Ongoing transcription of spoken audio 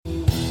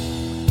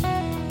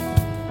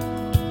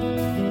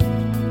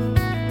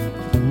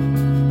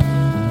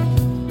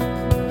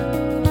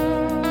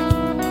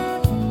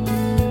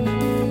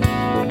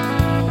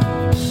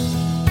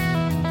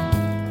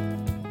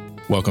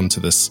Welcome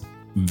to this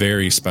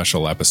very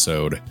special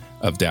episode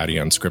of Daddy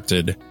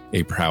Unscripted,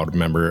 a proud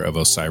member of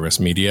Osiris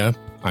Media.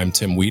 I'm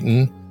Tim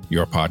Wheaton,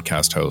 your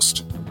podcast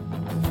host.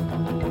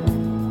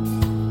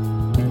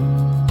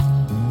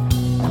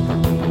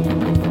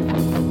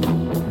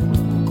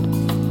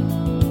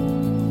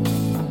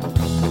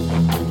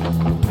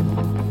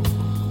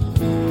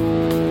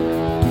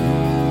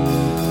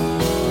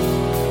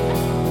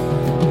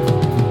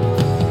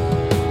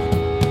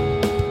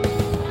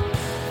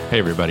 Hey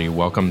everybody,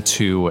 welcome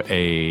to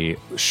a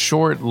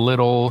short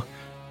little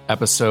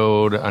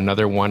episode,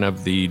 another one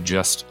of the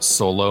Just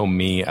Solo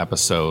Me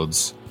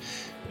episodes.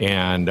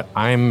 And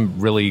I'm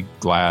really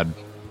glad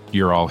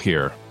you're all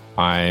here.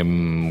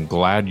 I'm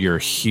glad you're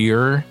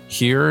here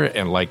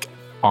and like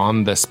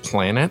on this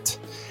planet.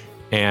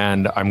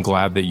 And I'm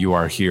glad that you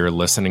are here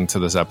listening to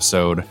this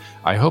episode.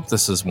 I hope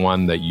this is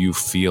one that you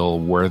feel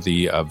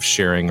worthy of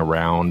sharing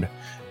around.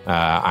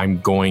 I'm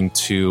going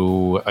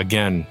to,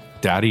 again,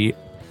 Daddy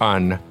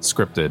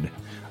Unscripted.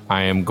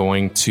 I am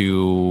going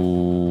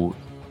to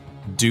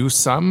do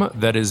some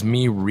that is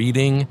me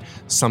reading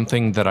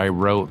something that I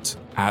wrote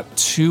at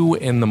 2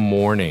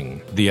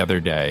 a.m. the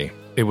other day.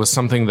 It was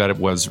something that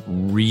was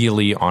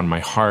really on my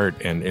heart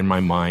and in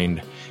my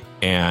mind.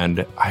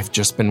 And I've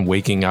just been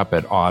waking up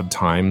at odd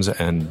times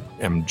and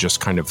am just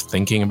kind of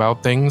thinking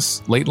about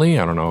things lately.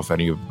 I don't know if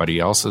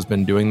anybody else has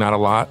been doing that a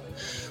lot,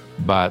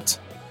 but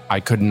I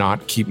could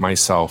not keep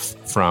myself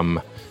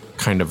from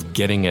kind of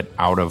getting it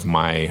out of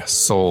my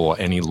soul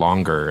any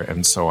longer.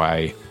 And so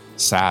I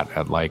sat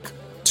at like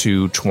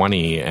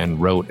 2:20 and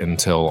wrote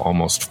until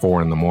almost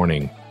 4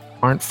 a.m.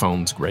 Aren't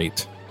phones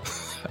great?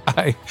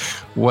 I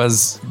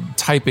was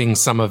typing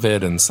some of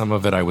it and some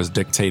of it I was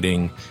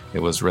dictating. It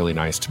was really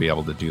nice to be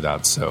able to do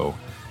that. So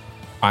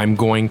I'm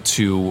going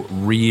to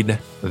read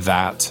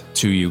that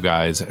to you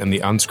guys. And the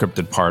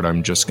unscripted part,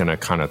 I'm just going to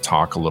kind of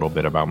talk a little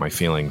bit about my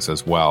feelings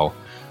as well.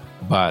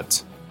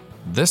 But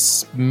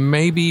this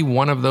may be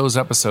one of those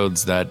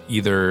episodes that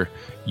either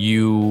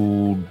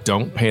you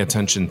don't pay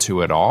attention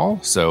to at all,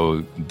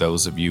 so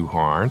those of you who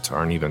aren't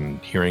even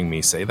hearing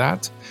me say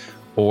that,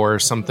 or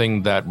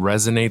something that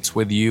resonates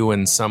with you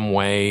in some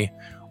way,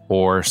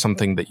 or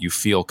something that you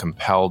feel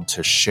compelled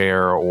to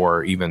share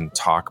or even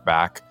talk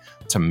back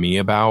to me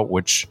about,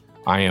 which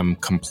I am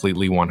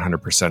completely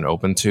 100%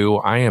 open to.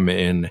 I am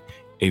in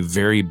a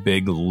very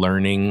big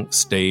learning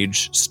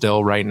stage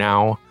still right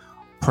now,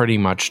 pretty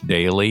much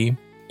daily.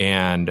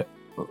 And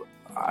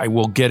I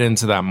will get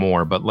into that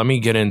more, but let me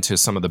get into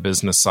some of the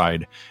business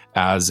side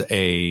as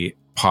a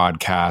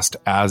podcast,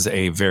 as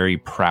a very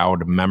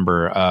proud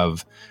member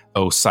of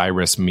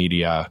Osiris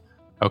Media.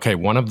 Okay,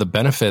 one of the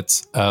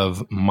benefits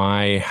of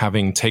my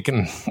having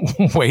taken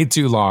way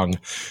too long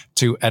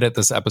to edit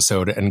this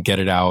episode and get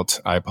it out,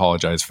 I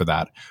apologize for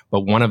that.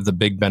 But one of the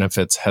big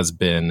benefits has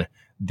been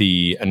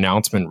the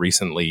announcement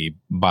recently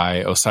by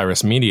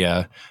Osiris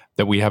Media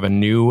that we have a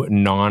new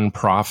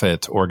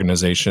nonprofit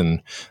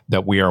organization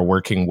that we are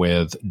working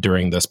with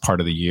during this part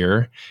of the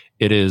year.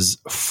 It is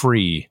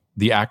FREE.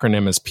 The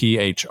acronym is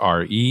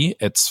PHRE.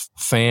 It's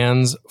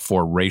Fans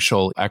for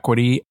Racial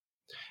Equity.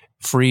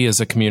 FREE is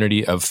a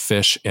community of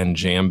Phish and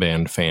jam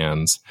band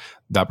fans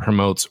that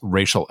promotes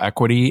racial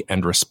equity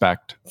and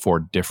respect for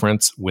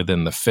difference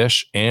within the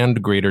Phish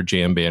and greater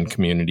jam band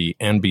community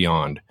and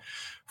beyond.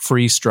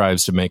 FREE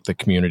strives to make the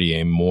community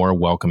a more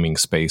welcoming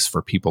space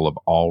for people of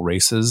all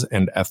races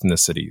and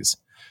ethnicities.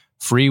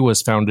 FREE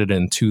was founded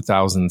in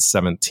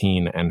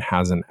 2017 and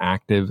has an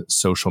active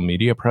social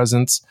media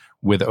presence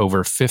with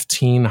over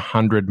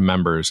 1,500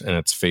 members in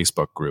its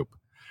Facebook group.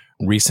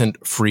 Recent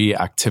FREE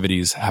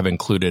activities have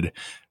included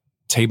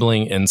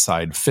tabling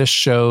inside Phish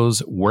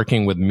shows,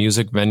 working with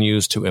music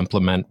venues to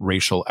implement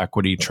racial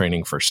equity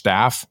training for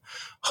staff,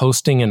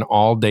 hosting an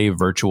all-day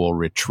virtual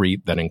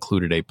retreat that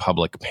included a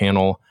public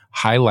panel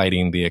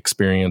highlighting the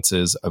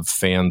experiences of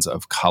fans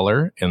of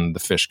color in the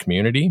Phish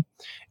community,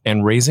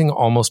 and raising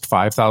almost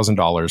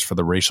 $5,000 for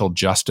the racial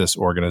justice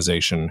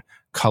organization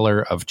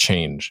Color of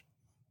Change.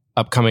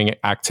 Upcoming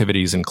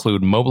activities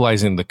include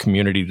mobilizing the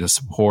community to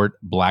support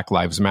Black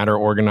Lives Matter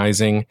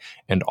organizing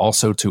and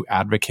also to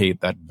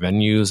advocate that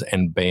venues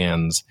and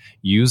bands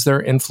use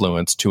their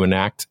influence to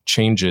enact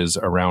changes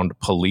around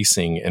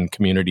policing in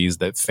communities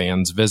that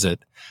fans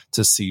visit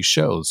to see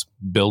shows,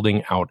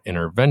 building out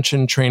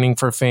intervention training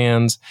for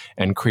fans,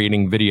 and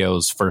creating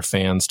videos for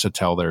fans to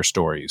tell their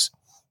stories.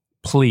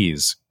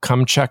 Please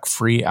come check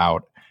FREE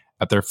out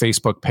at their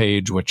Facebook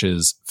page, which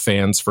is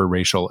Fans for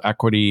Racial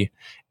Equity,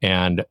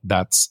 and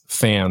that's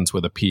fans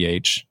with a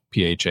PH,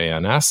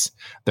 PHANS.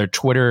 Their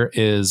Twitter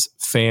is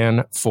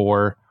Fan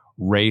for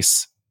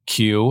Race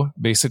Q,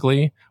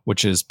 basically,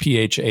 which is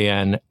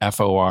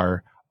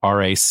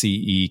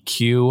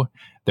PHANFORRACEQ.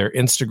 Their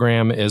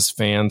Instagram is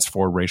Fans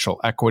for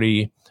Racial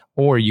Equity,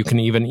 or you can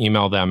even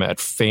email them at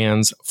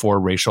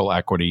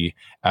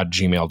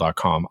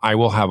fansforracialequity@gmail.com. I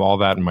will have all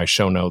that in my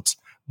show notes,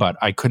 but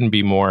I couldn't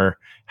be more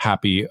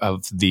happy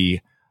of the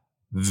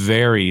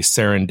very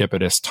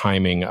serendipitous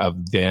timing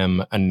of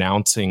them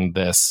announcing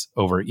this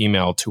over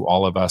email to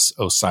all of us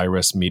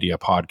Osiris Media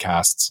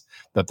podcasts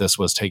that this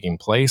was taking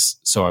place.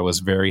 So I was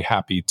very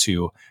happy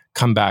to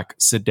come back,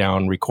 sit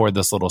down, record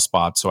this little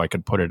spot so I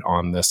could put it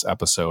on this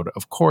episode.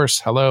 Of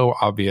course, hello,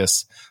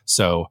 obvious.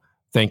 So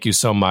thank you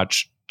so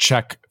much.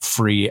 Check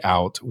Free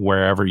out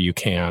wherever you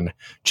can.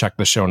 Check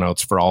the show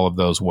notes for all of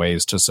those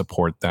ways to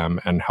support them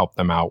and help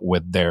them out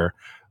with their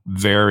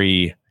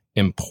very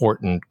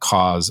important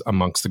cause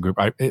amongst the group.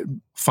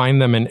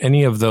 Find them in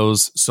any of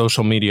those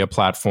social media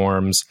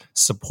platforms,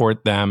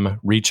 support them,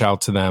 reach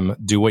out to them,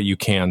 do what you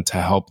can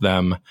to help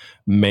them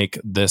make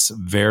this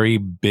very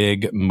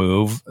big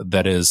move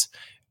that is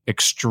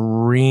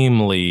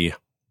extremely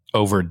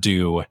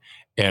overdue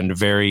and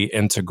very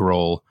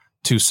integral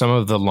to some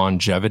of the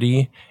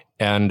longevity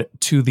and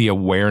to the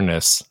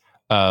awareness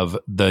of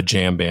the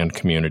jam band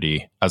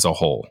community as a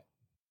whole.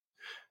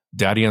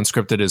 Daddy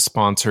Unscripted is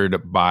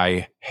sponsored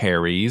by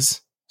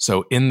Harry's.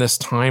 So in this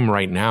time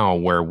right now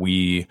where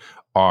we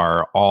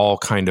are all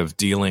kind of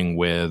dealing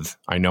with,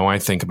 I know I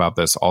think about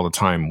this all the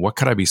time, what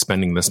could I be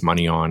spending this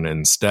money on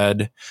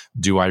instead?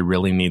 Do I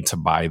really need to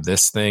buy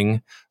this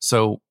thing?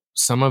 So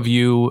some of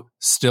you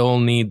still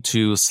need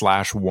to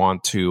 /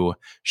 want to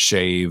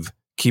shave,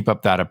 keep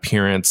up that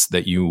appearance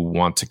that you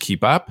want to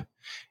keep up.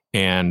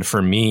 And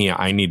for me,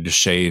 I need to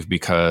shave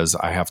because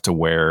I have to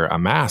wear a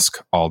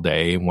mask all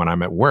day when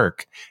I'm at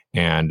work,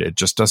 and it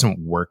just doesn't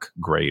work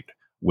great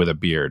with a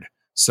beard.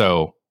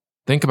 So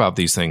think about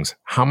these things.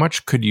 How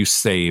much could you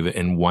save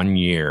in 1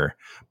 year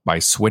by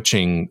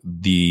switching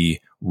the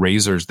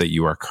razors that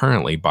you are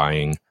currently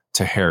buying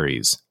to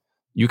Harry's?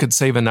 You could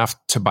save enough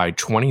to buy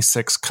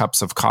 26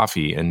 cups of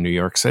coffee in New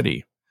York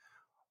City,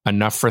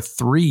 enough for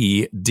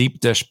 3 deep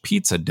dish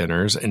pizza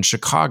dinners in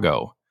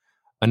Chicago,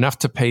 enough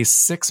to pay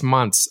 6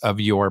 months of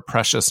your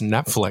precious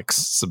Netflix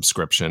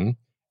subscription.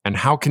 And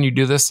how can you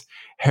do this?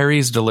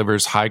 Harry's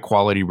delivers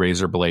high-quality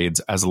razor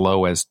blades as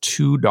low as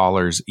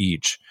 $2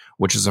 each,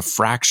 which is a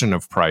fraction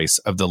of price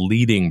of the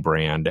leading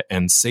brand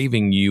and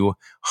saving you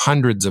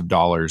hundreds of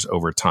dollars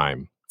over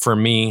time. For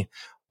me,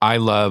 I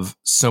love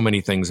so many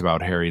things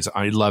about Harry's.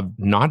 I love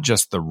not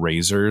just the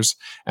razors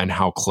and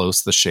how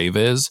close the shave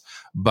is,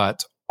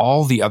 but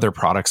all the other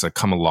products that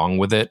come along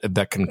with it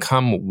that can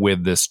come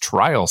with this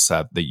trial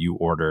set that you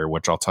order,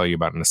 which I'll tell you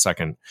about in a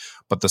second.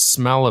 But the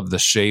smell of the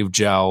shave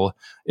gel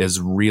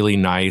is really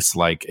nice.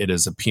 Like, it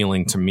is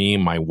appealing to me.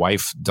 My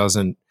wife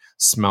doesn't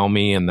smell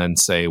me and then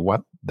say,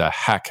 "What the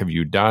heck have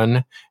you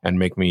done?" and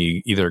make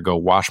me either go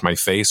wash my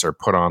face or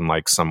put on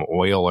like some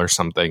oil or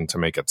something to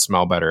make it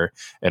smell better.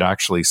 It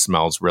actually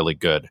smells really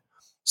good.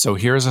 So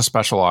here's a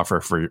special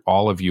offer for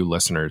all of you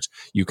listeners.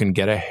 You can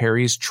get a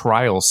Harry's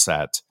trial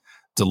set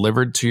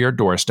delivered to your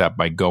doorstep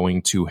by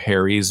going to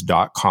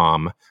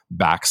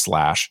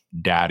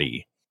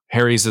harrys.com/daddy.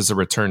 Harry's is a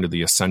return to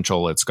the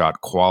essential. It's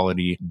got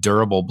quality,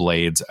 durable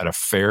blades at a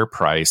fair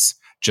price,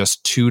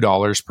 just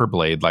 $2 per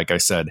blade. Like I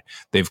said,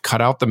 they've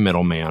cut out the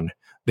middleman.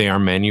 They are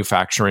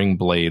manufacturing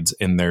blades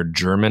in their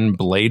German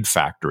blade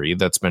factory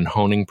that's been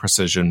honing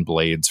precision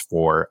blades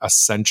for a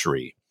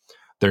century.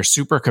 They're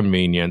super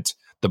convenient.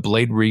 The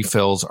blade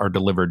refills are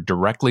delivered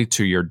directly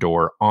to your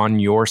door on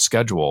your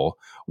schedule,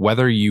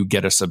 whether you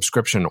get a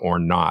subscription or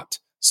not.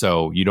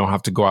 So you don't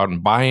have to go out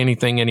and buy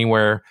anything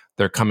anywhere.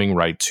 They're coming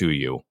right to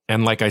you.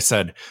 And like I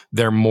said,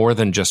 they're more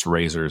than just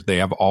razors. They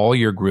have all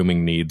your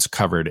grooming needs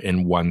covered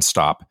in one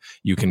stop.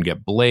 You can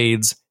get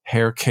blades,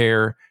 hair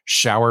care,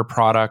 shower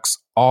products,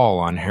 all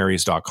on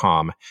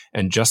harrys.com.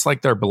 And just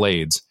like their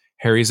blades,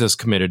 Harry's is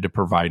committed to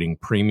providing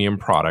premium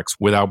products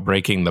without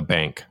breaking the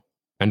bank.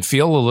 And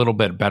feel a little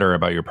bit better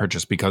about your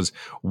purchase because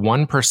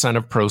 1%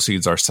 of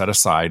proceeds are set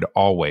aside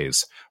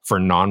always for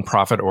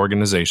nonprofit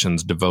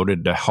organizations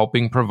devoted to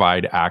helping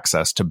provide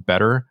access to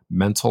better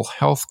mental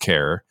health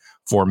care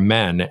for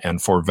men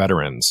and for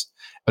veterans.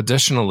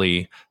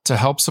 Additionally, to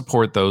help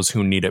support those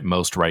who need it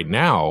most right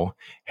now,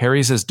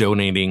 Harry's is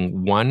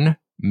donating $1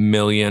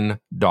 million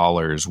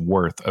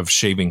worth of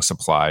shaving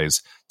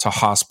supplies to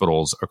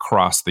hospitals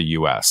across the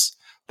U.S.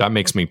 That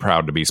makes me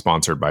proud to be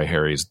sponsored by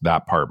Harry's,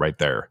 that part right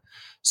there.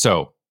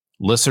 So,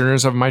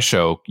 listeners of my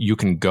show, you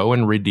can go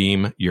and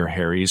redeem your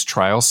Harry's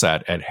trial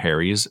set at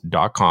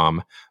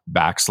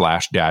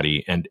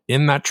harrys.com/daddy. And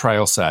in that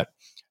trial set,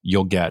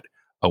 you'll get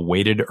a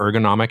weighted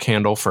ergonomic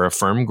handle for a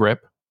firm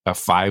grip, a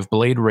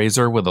 5-blade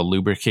razor with a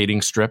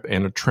lubricating strip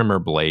and a trimmer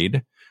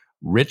blade,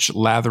 rich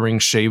lathering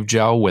shave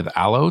gel with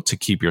aloe to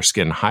keep your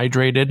skin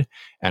hydrated,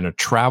 and a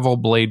travel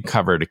blade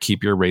cover to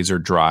keep your razor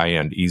dry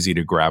and easy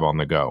to grab on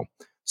the go.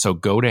 So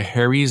go to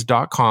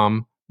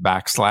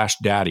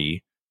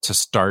harrys.com/daddy to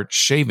start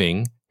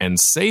shaving and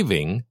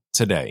saving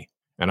today.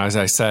 And as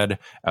I said,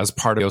 as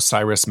part of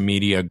Osiris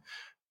Media,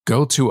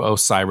 go to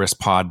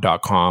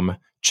osirispod.com.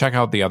 Check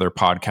out the other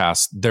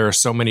podcasts. There are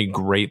so many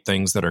great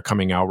things that are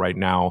coming out right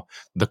now.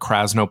 The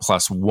Krasno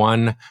Plus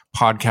One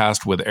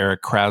podcast with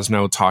Eric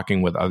Krasno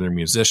talking with other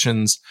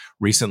musicians.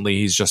 Recently,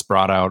 he's just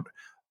brought out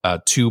a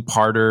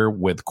 2-parter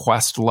with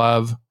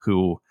Questlove,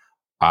 who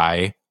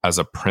I, as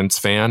a Prince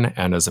fan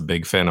and as a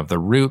big fan of The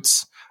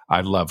Roots,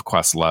 I love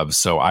Questlove.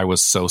 So I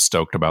was so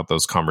stoked about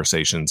those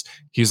conversations.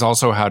 He's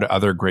also had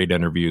other great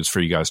interviews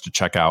for you guys to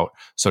check out.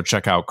 So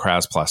check out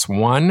Kraz Plus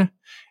One.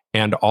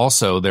 And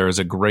also there is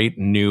a great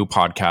new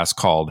podcast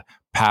called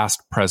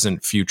Past,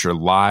 Present, Future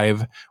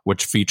Live,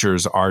 which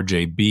features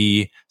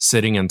RJB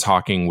sitting and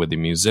talking with a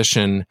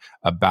musician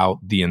about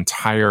the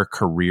entire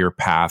career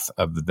path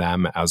of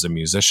them as a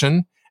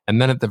musician.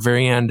 And then at the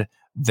very end,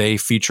 they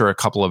feature a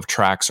couple of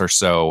tracks or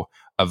so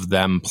of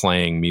them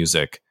playing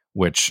music,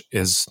 which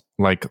is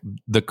like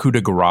the coup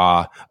de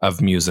grace of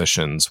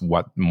musicians.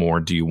 What more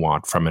do you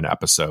want from an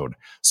episode?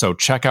 So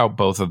check out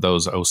both of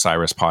those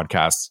Osiris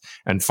podcasts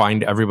and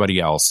find everybody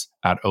else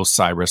at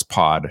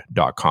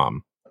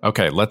osirispod.com.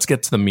 Okay, let's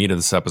get to the meat of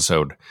this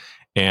episode.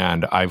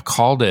 And I've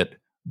called it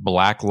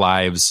Black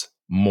Lives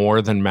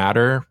More Than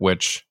Matter,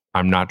 which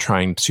I'm not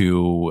trying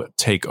to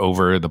take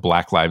over the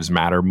Black Lives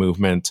Matter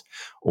movement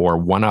or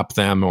one-up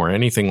them or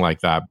anything like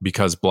that,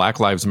 because Black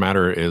Lives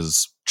Matter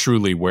is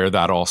truly where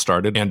that all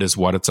started and is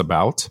what it's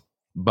about.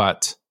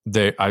 But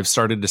I've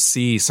started to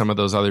see some of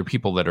those other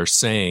people that are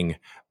saying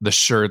the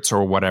shirts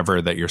or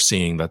whatever that you're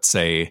seeing that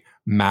say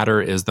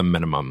matter is the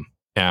minimum.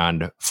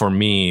 And for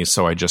me,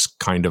 so I just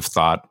kind of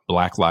thought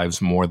Black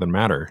Lives More Than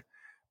Matter,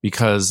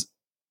 because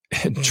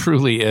it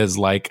truly is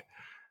like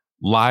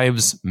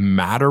lives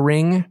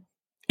mattering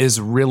is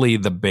really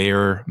the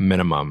bare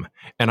minimum.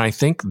 And I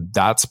think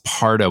that's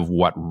part of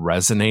what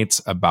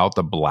resonates about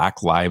the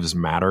Black Lives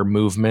Matter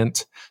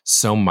movement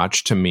so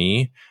much to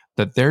me,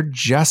 that they're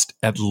just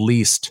at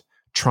least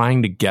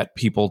trying to get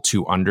people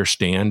to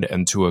understand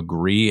and to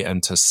agree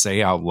and to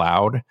say out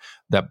loud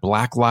that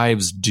Black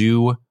lives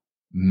do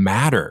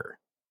matter.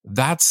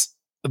 That's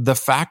the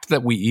fact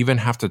that we even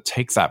have to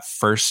take that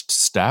first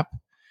step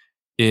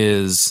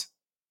is,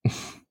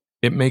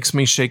 it makes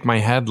me shake my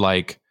head.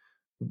 Like,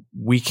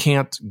 we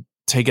can't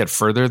take it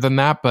further than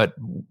that, but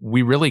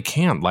we really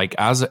can't. Like,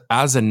 as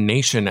a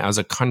nation, as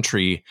a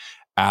country,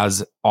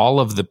 as all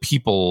of the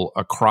people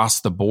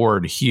across the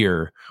board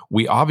here,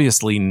 we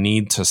obviously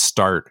need to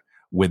start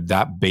with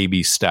that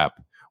baby step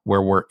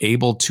where we're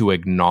able to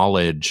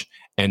acknowledge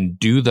and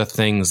do the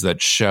things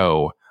that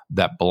show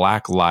that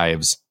Black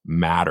lives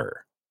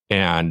matter.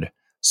 And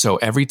so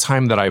every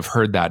time that I've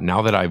heard that,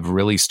 now that I've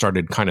really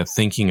started kind of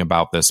thinking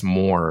about this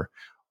more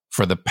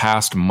for the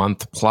past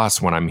month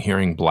plus, when I'm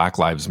hearing Black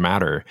Lives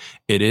Matter,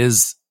 it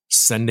is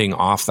sending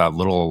off that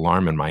little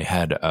alarm in my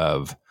head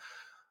of,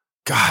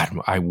 God,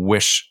 I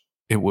wish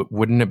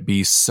wouldn't it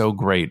be so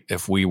great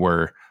if we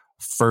were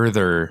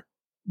further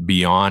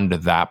beyond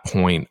that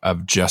point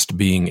of just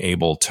being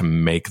able to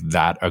make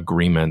that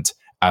agreement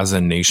as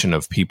a nation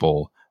of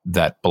people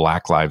that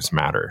Black lives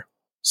matter.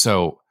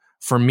 So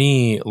for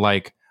me,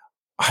 like,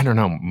 I don't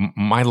know,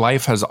 my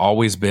life has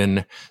always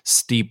been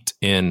steeped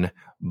in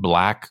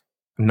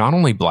not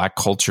only Black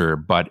culture,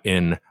 but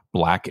in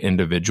Black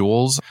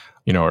individuals.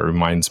 You know, it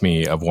reminds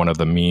me of one of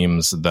the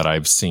memes that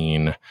I've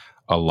seen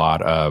a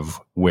lot of,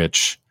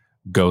 which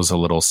goes a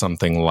little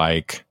something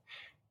like,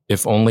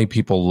 if only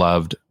people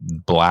loved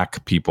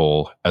Black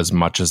people as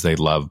much as they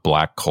love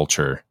Black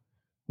culture,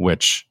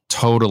 which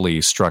totally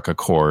struck a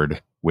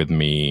chord with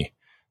me,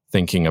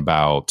 thinking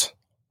about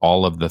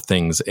all of the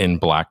things in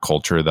Black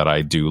culture that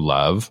I do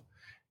love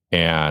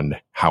and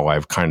how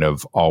I've kind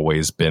of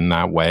always been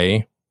that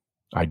way.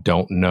 I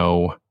don't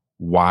know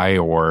why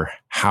or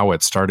how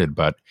it started,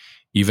 but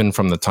even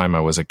from the time I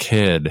was a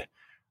kid,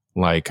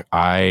 like,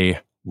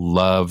 I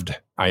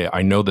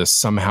know this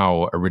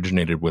somehow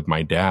originated with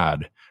my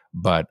dad,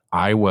 but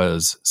I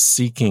was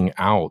seeking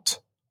out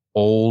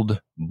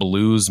old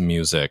blues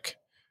music.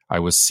 I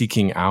was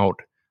seeking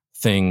out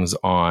things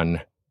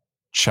on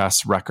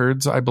Chess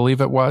Records, I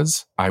believe it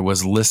was. I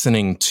was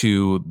listening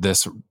to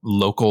this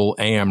local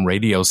AM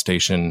radio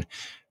station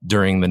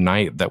during the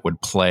night that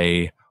would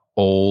play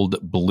old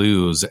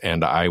blues,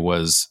 and I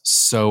was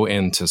so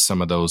into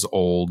some of those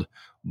old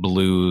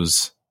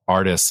blues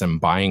artists and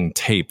buying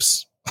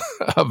tapes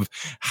of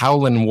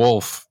Howlin'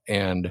 Wolf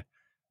and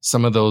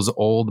some of those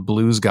old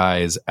blues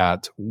guys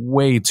at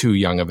way too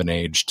young of an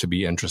age to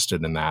be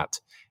interested in that.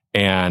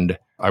 And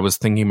I was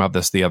thinking about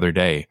this the other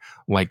day,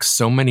 like,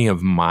 so many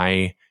of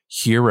my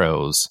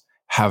heroes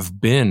have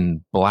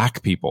been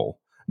Black people,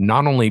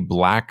 not only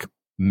Black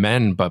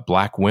men, but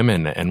Black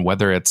women. And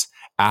whether it's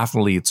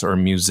athletes or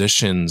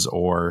musicians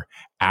or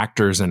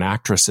actors and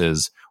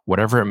actresses,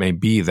 whatever it may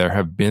be, there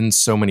have been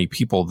so many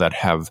people that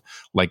have,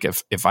 like,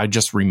 if I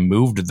just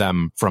removed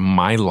them from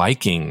my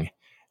liking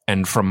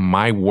and from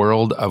my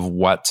world of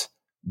what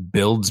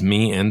builds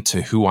me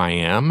into who I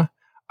am,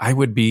 I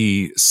would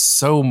be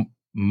so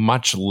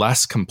much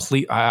less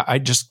complete. I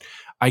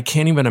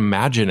can't even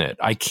imagine it.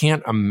 I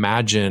can't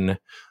imagine,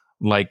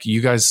 like,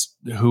 you guys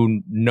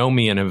who know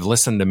me and have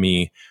listened to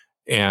me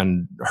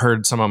and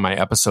heard some of my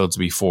episodes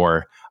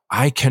before,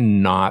 I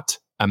cannot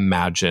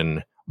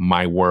imagine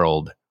my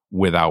world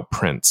without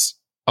Prince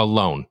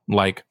alone.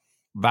 Like,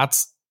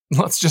 let's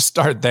just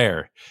start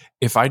there.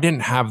 If I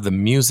didn't have the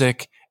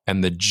music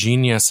and the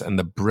genius and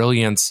the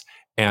brilliance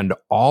and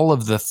all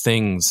of the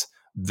things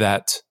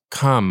that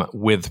come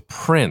with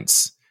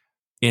Prince,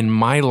 in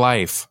my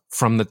life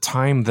from the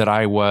time that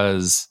I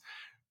was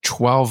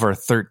 12 or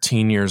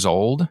 13 years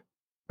old,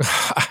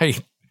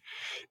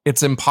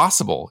 it's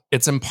impossible.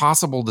 It's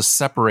impossible to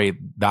separate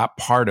that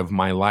part of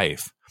my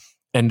life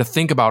and to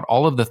think about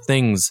all of the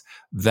things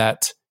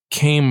that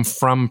came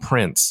from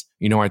Prince.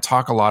 You know, I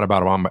talk a lot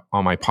about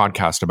on my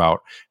podcast about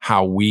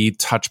how we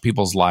touch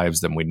people's lives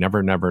that we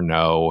never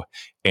know,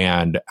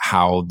 and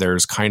how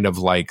there's kind of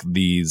like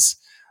these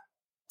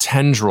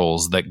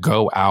tendrils that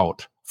go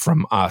out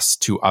from us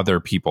to other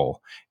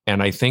people.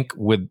 And I think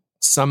with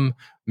some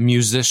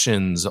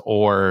musicians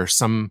or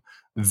some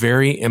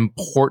very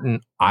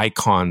important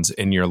icons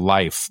in your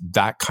life,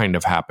 that kind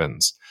of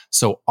happens.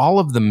 So all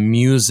of the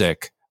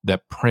music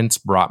that Prince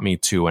brought me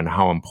to and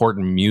how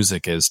important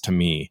music is to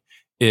me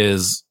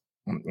is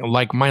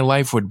like my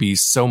life would be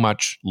so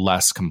much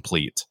less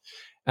complete.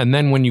 And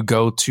then when you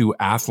go to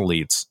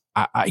athletes,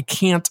 I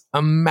can't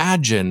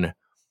imagine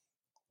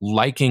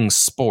liking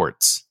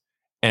sports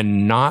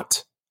and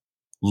not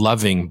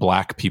loving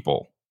Black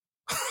people.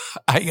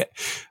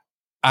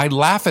 I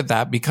laugh at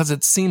that because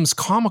it seems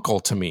comical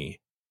to me.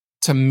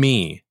 To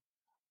me,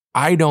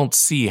 I don't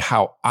see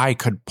how I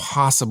could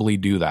possibly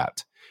do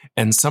that.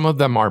 And some of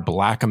them are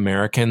Black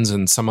Americans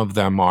and some of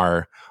them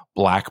are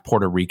Black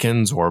Puerto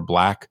Ricans or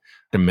Black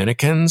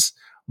Dominicans.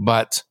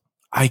 But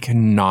I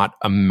cannot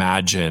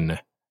imagine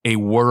a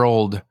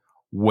world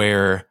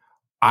where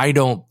I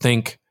don't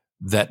think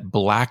that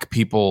Black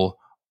people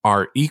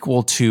are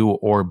equal to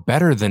or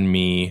better than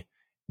me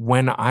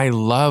when I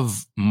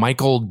love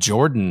Michael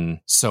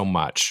Jordan so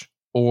much,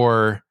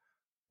 or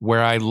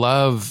where I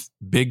love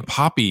Big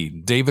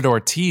Papi, David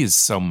Ortiz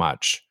so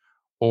much,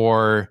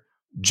 or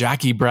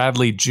Jackie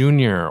Bradley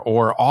Jr.,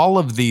 or all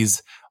of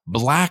these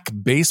Black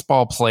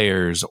baseball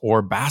players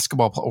or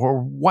basketball or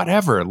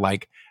whatever.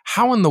 Like,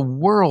 how in the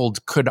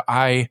world could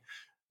I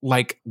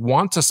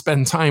want to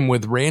spend time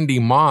with Randy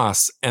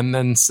Moss and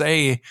then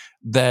say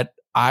that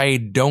I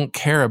don't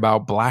care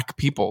about Black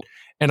people?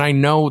 And I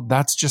know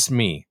that's just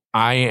me.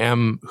 I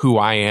am who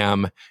I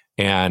am,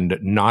 and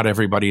not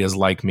everybody is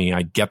like me.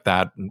 I get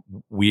that.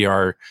 We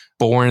are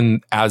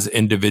born as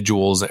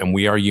individuals and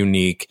we are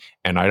unique,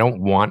 and I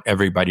don't want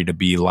everybody to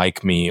be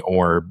like me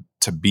or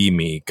to be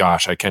me.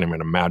 Gosh, I can't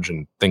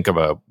even think of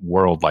a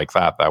world like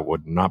that. That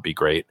would not be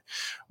great.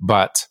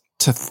 But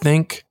to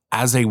think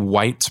as a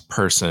white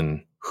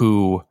person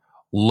who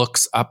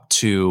looks up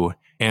to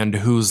and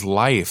whose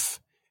life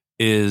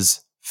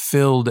is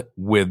filled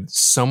with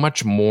so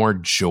much more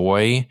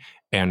joy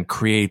and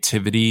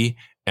creativity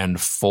and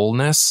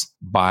fullness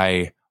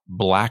by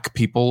Black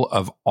people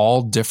of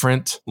all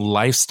different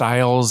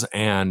lifestyles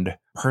and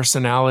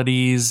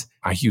personalities.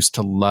 I used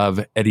to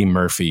love Eddie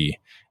Murphy,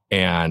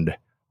 and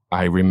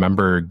I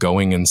remember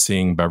going and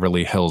seeing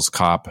Beverly Hills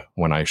Cop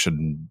when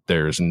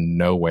there's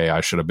no way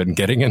I should have been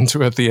getting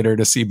into a theater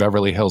to see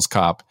Beverly Hills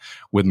Cop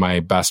with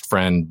my best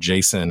friend,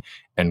 Jason,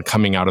 and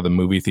coming out of the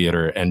movie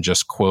theater and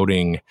just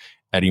quoting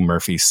Eddie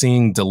Murphy,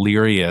 seeing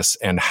Delirious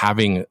and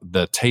having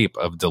the tape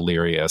of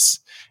Delirious,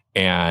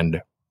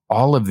 and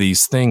all of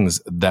these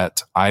things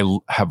that I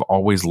have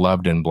always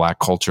loved in Black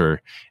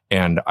culture.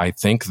 And I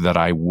think that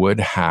I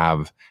would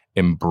have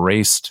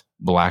embraced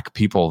Black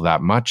people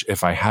that much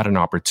if I had an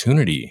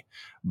opportunity.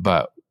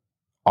 But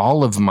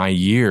all of my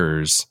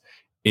years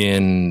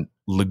in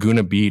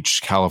Laguna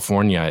Beach,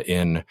 California,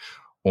 in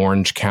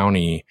Orange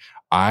County,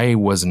 I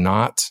was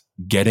not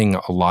getting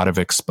a lot of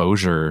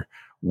exposure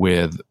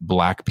with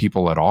Black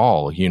people at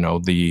all. You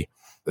know,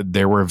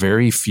 there were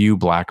very few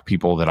Black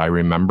people that I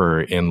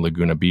remember in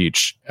Laguna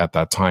Beach at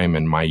that time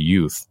in my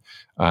youth.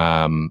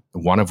 One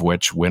of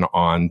which went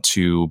on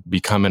to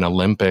become an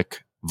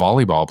Olympic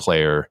volleyball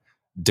player,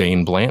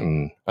 Dane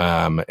Blanton,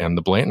 and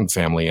the Blanton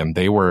family. And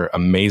they were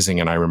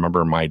amazing. And I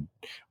remember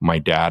my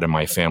dad and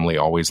my family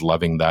always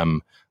loving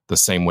them the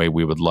same way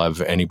we would love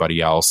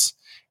anybody else.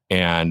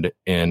 And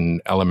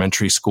in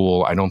elementary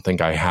school, I don't think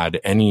I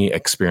had any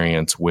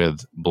experience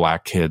with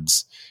Black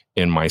kids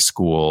in my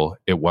school.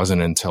 It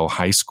wasn't until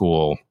high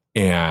school,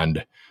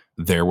 and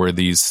there were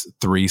these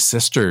 3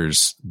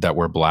 sisters that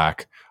were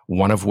Black,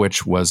 one of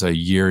which was a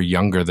year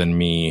younger than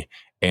me,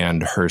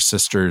 and her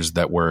sisters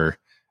that were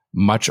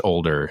much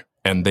older.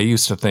 And they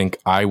used to think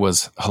I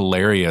was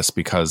hilarious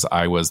because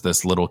I was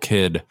this little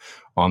kid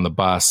on the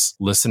bus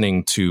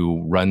listening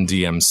to Run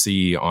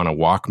DMC on a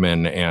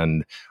Walkman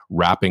and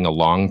rapping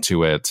along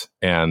to it.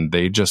 And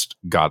they just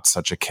got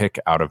such a kick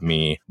out of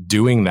me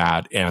doing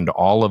that. And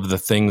all of the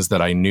things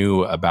that I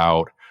knew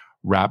about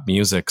rap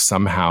music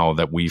somehow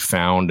that we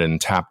found and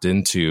tapped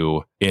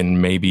into in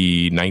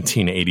maybe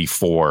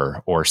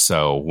 1984 or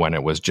so, when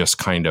it was just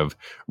kind of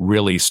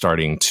really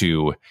starting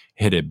to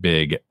hit it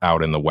big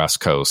out in the West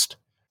Coast.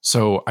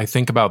 So I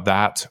think about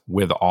that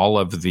with all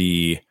of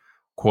the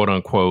quote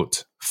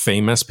unquote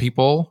famous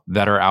people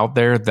that are out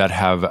there that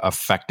have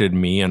affected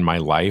me and my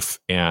life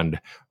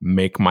and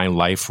make my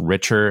life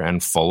richer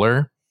and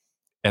fuller.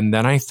 And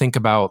then I think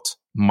about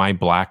my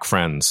Black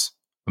friends,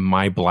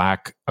 my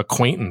Black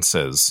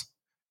acquaintances,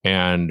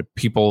 and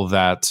people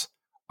that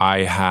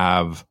I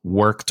have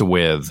worked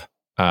with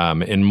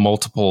in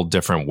multiple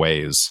different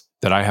ways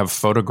that I have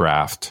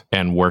photographed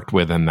and worked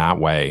with in that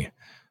way.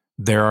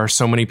 There are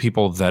so many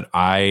people that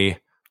I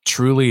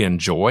truly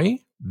enjoy.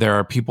 There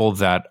are people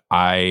that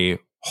I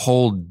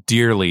hold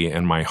dearly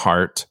in my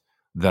heart,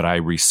 that I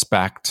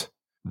respect,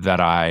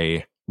 that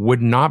I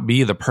would not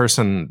be the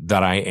person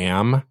that I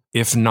am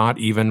if not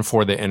even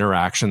for the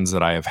interactions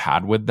that I have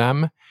had with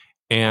them.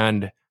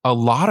 And a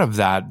lot of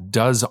that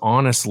does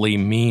honestly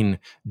mean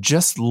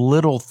just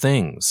little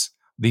things,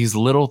 these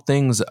little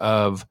things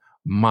of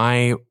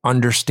my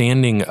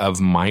understanding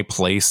of my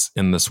place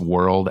in this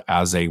world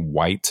as a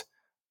white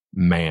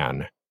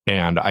man.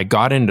 And I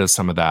got into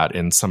some of that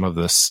in some of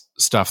this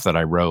stuff that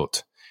I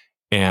wrote.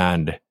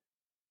 And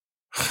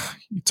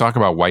you talk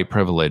about white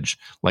privilege,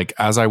 like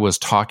as I was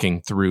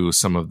talking through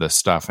some of this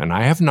stuff, and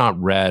I have not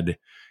read,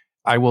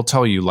 I will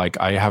tell you, like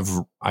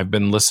I've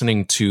been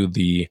listening to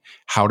the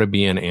How to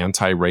Be an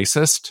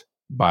Anti-Racist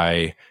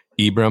by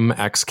Ibram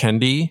X.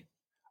 Kendi.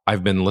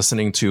 I've been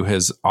listening to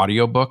his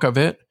audiobook of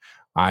it.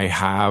 I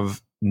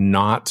have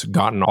not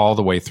gotten all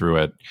the way through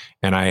it,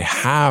 and I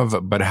have,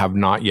 but have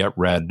not yet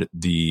read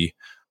the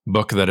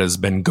book that has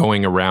been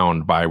going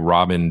around by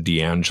Robin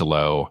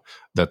DiAngelo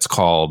that's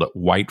called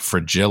White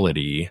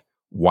Fragility,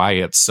 Why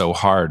It's So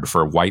Hard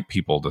for White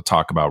People to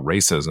Talk About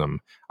Racism.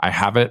 I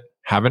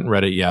haven't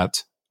read it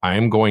yet. I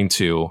am going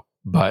to,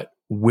 but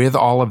with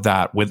all of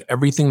that, with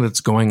everything that's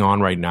going on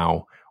right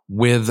now,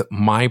 with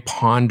my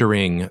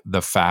pondering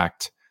the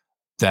fact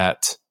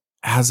that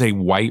as a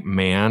white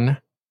man,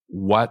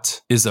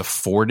 what is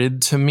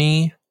afforded to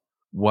me,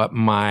 what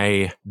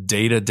my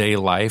day-to-day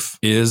life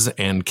is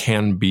and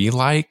can be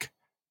like,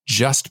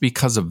 just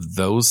because of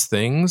those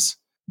things,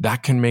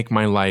 that can make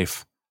my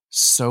life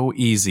so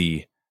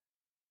easy.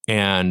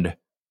 And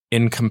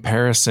in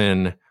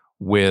comparison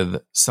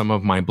with some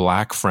of my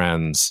Black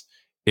friends,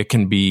 it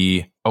can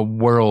be a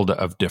world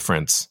of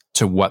difference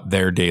to what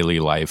their daily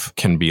life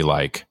can be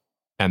like.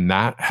 And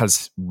that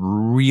has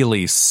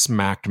really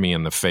smacked me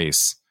in the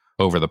face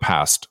over the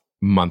past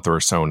month or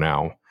so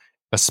now,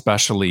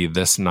 especially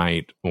this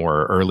night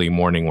or early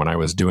morning when I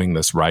was doing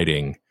this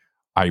writing.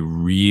 I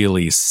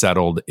really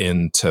settled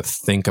in to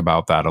think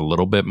about that a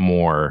little bit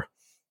more,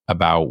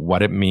 about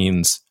what it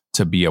means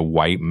to be a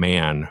white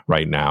man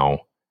right now.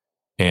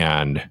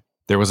 And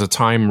there was a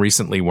time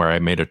recently where I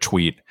made a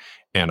tweet,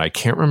 and I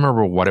can't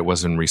remember what it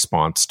was in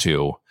response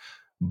to,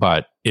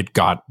 but it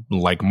got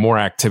like more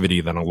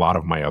activity than a lot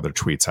of my other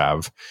tweets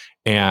have.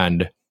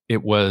 And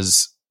it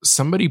was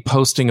somebody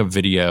posting a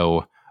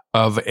video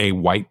of a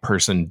white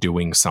person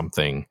doing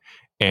something.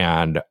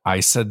 And I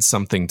said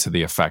something to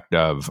the effect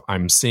of,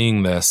 I'm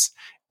seeing this,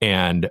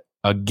 and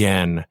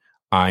again,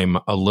 I'm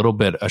a little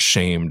bit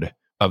ashamed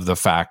of the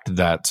fact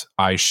that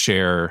I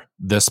share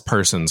this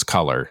person's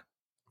color.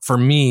 For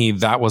me,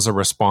 that was a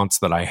response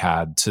that I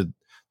had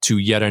to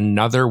yet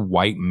another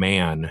white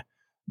man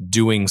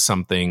doing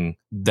something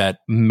that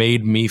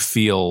made me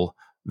feel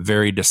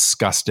very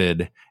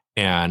disgusted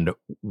and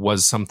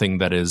was something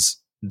that is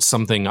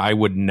something I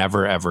would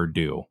never, ever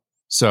do.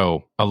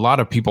 So a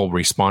lot of people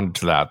responded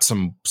to that.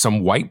 Some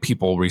white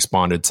people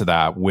responded to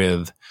that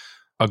with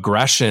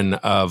aggression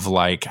of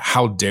like,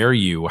 how dare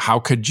you? How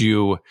could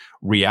you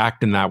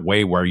react in that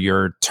way where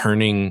you're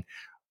turning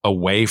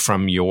away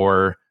from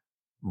your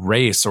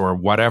race or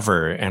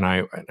whatever? And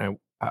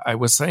I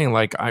was saying,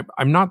 like,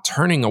 I'm not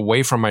turning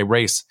away from my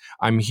race.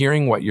 I'm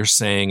hearing what you're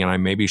saying, and I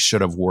maybe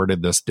should have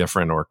worded this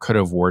different or could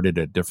have worded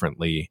it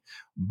differently.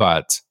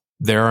 But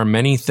there are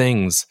many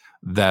things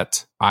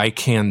that I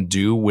can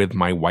do with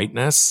my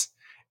whiteness,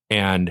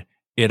 and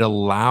it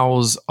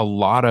allows a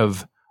lot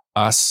of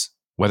us,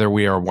 whether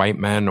we are white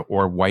men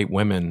or white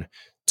women,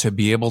 to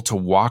be able to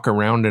walk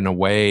around in a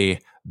way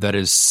that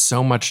is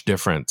so much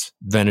different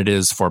than it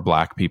is for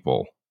Black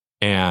people.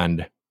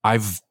 And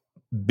I've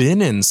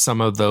been in some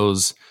of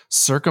those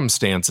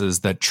circumstances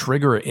that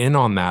trigger in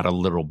on that a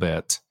little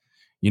bit.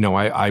 You know,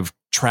 I've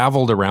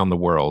traveled around the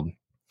world,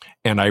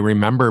 and I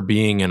remember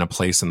being in a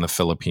place in the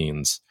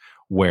Philippines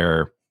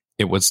where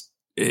it was,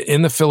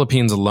 in the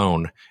Philippines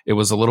alone, it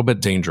was a little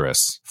bit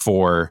dangerous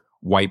for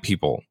white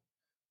people.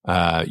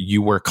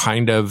 You were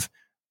kind of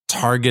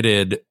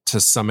targeted to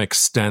some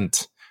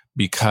extent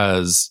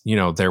because, you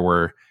know, there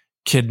were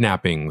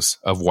kidnappings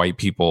of white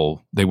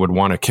people. They would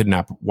want to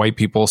kidnap white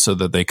people so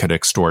that they could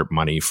extort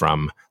money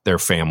from their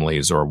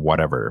families or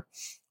whatever.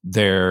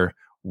 There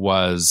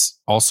was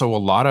also a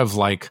lot of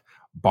like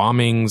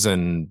bombings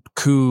and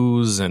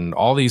coups and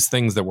all these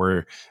things that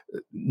were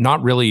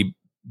not really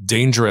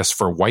dangerous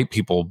for white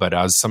people, but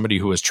as somebody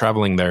who was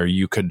traveling there,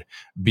 you could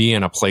be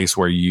in a place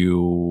where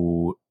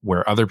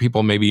other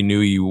people maybe knew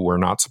you were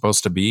not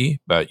supposed to be,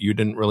 but you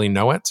didn't really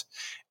know it.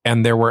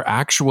 And there were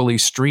actually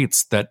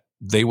streets that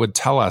they would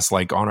tell us,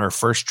 like on our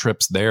first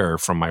trips there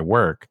from my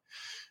work,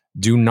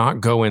 do not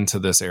go into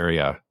this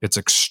area. It's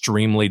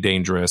extremely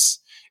dangerous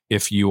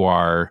if you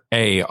are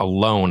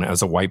alone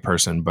as a white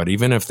person, but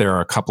even if there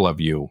are a couple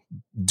of you,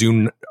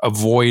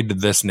 avoid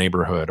this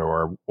neighborhood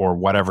or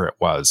whatever it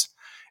was.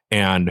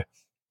 And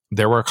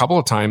there were a couple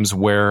of times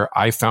where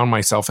I found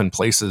myself in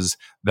places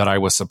that I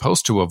was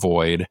supposed to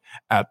avoid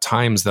at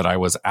times that I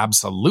was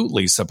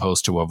absolutely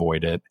supposed to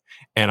avoid it.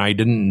 And I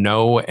didn't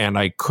know, and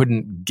I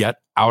couldn't get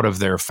out of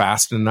there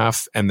fast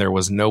enough. And there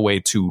was no way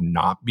to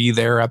not be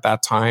there at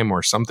that time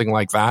or something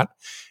like that.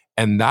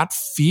 And that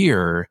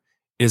fear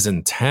is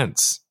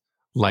intense.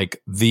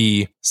 Like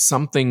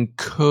something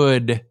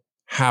could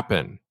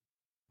happen.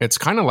 It's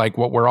kind of like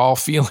what we're all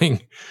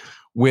feeling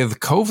with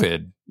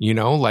COVID,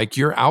 like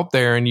you're out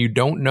there and you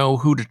don't know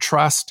who to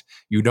trust.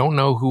 You don't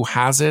know who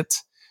has it.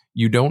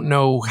 You don't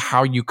know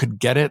how you could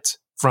get it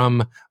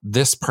from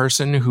this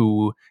person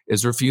who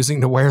is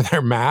refusing to wear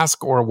their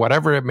mask or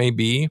whatever it may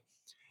be.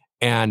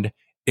 And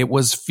it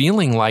was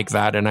feeling like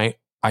that. And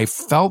I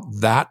felt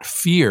that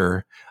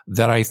fear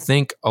that I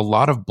think a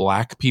lot of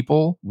Black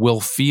people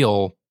will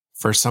feel,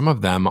 for some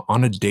of them,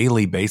 on a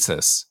daily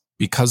basis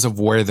because of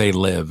where they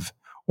live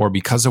or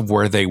because of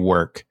where they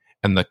work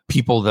and the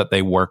people that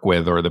they work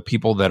with or the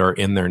people that are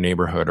in their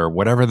neighborhood or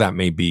whatever that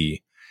may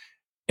be.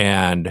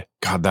 And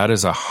God, that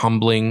is a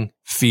humbling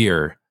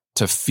fear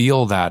to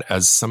feel that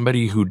as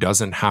somebody who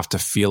doesn't have to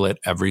feel it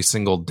every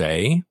single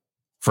day.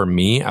 For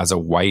me as a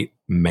white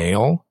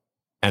male,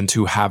 and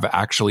to have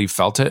actually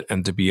felt it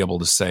and to be able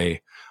to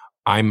say,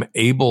 I'm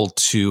able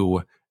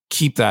to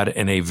keep that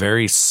in a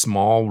very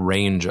small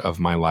range of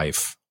my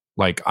life.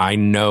 Like I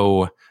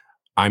know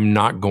I'm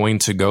not going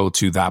to go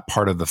to that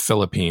part of the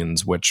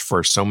Philippines, which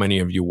for so many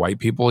of you white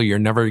people, you're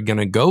never going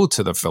to go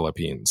to the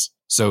Philippines.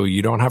 So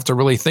you don't have to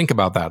really think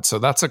about that. So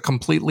that's a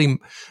completely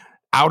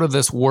out of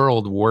this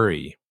world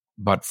worry.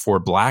 But for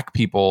Black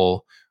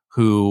people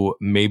who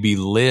maybe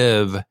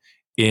live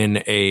in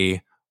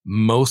a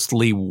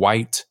mostly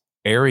white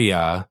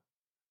area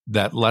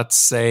that, let's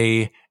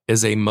say,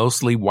 is a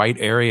mostly white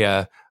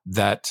area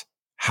that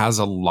has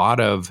a lot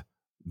of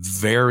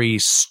very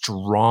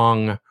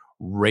strong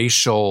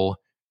racial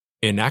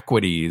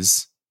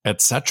inequities,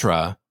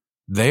 etc.,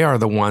 they are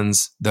the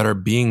ones that are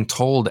being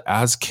told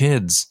as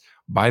kids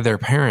by their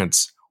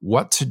parents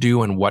what to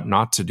do and what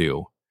not to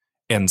do.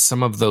 And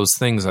some of those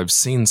things, I've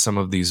seen some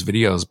of these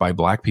videos by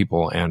Black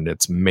people, and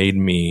it's made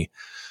me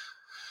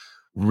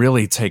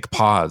really take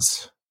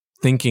pause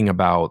thinking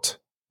about,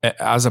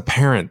 as a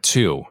parent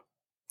too,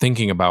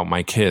 thinking about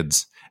my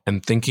kids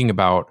and thinking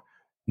about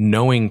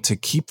knowing to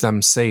keep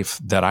them safe,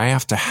 that I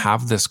have to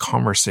have this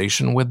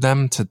conversation with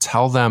them to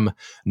tell them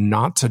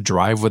not to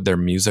drive with their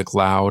music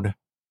loud,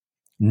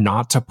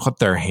 not to put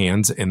their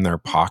hands in their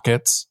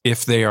pockets.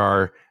 If they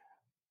are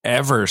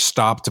ever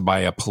stopped by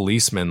a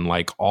policeman,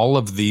 like all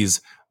of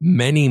these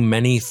many,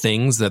 many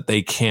things that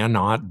they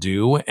cannot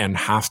do and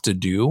have to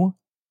do,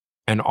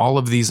 and all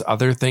of these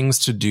other things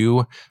to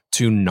do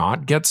to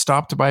not get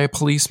stopped by a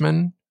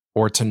policeman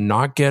or to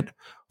not get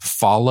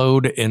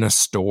followed in a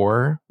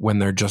store when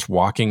they're just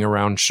walking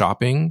around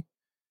shopping.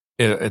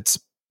 It's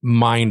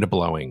mind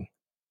blowing.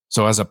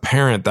 So as a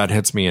parent, that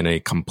hits me in a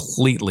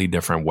completely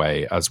different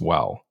way as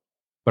well.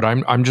 But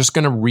I'm just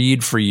going to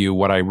read for you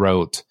what I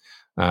wrote.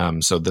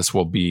 So this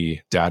will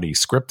be Daddy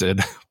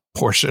scripted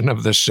portion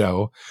of the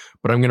show,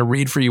 but I'm going to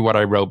read for you what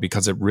I wrote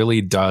because it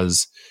really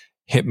does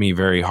hit me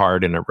very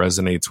hard and it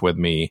resonates with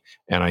me.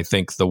 And I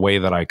think the way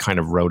that I kind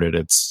of wrote it,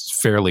 it's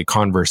fairly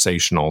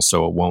conversational,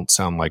 so it won't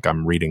sound like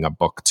I'm reading a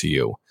book to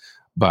you.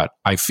 But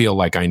I feel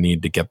like I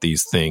need to get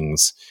these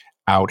things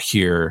out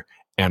here.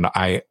 And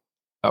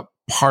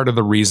part of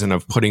the reason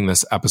of putting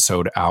this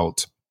episode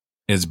out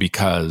is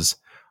because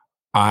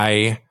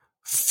I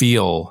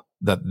feel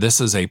that this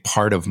is a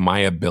part of my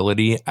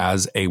ability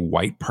as a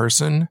white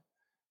person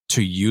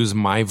to use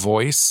my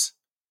voice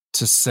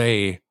to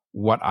say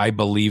what I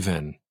believe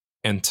in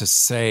and to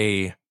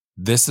say,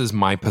 this is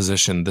my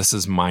position, this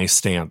is my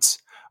stance.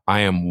 I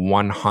am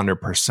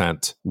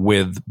 100%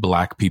 with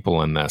Black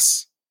people in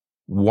this.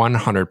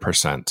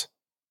 100%.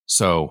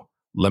 So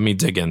let me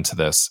dig into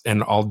this.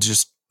 And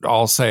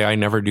I'll say I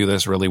never do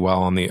this really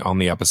well on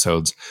the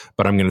episodes,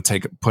 but I'm going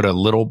to put a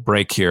little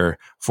break here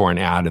for an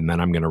ad, and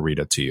then I'm going to read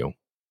it to you.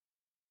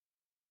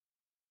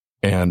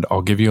 And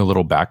I'll give you a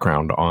little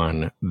background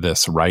on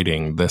this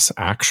writing. This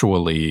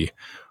actually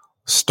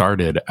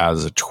started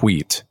as a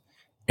tweet,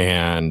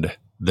 and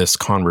this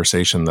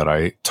conversation that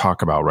I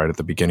talk about right at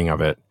the beginning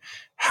of it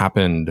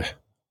happened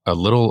a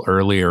little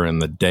earlier in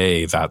the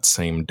day. That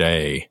same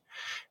day,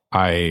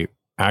 I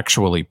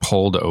actually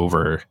pulled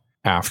over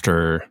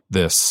after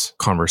this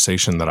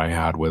conversation that I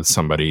had with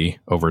somebody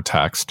over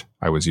text.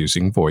 I was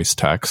using voice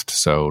text,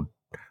 so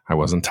I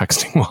wasn't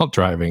texting while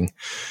driving,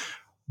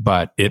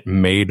 but it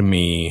made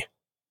me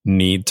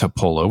need to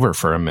pull over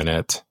for a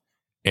minute.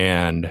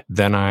 And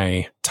then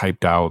I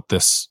typed out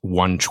this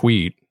one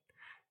tweet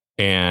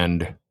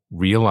and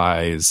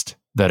realized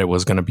that it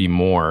was going to be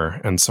more.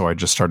 And so I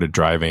just started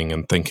driving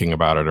and thinking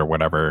about it or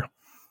whatever.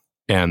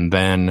 And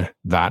then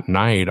that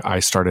night I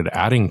started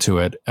adding to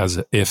it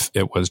as if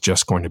it was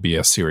just going to be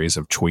a series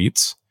of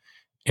tweets.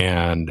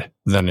 And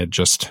then it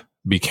just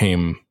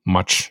became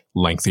much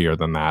lengthier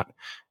than that.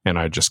 And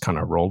I just kind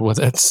of rolled with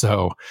it.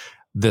 So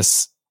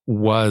this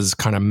was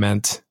kind of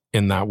meant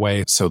in that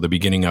way. So the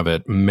beginning of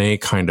it may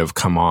kind of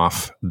come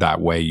off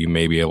that way. You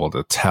may be able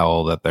to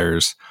tell that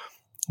there's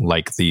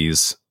like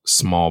these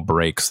small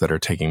breaks that are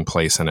taking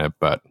place in it,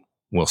 but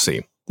we'll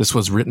see. This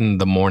was written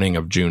the morning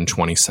of June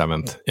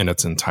 27th in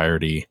its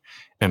entirety,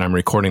 and I'm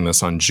recording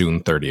this on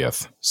June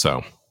 30th.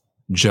 So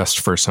just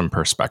for some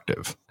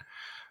perspective.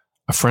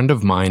 A friend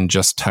of mine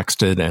just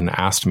texted and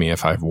asked me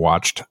if I've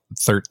watched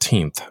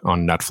 13th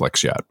on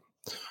Netflix yet.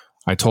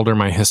 I told her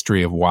my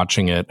history of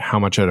watching it, how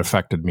much it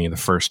affected me the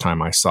first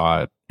time I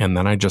saw it, and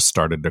then I just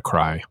started to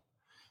cry.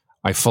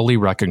 I fully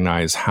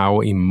recognize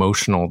how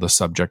emotional the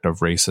subject of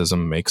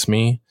racism makes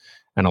me,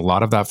 and a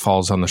lot of that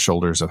falls on the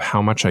shoulders of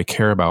how much I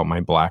care about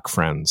my Black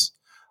friends,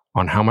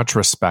 on how much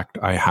respect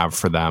I have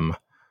for them,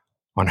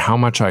 on how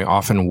much I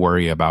often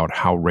worry about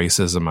how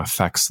racism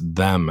affects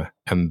them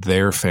and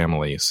their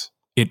families.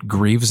 It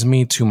grieves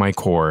me to my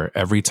core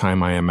every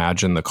time I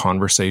imagine the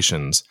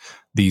conversations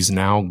these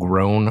now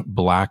grown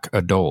Black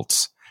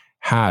adults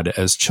had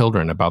as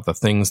children about the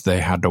things they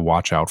had to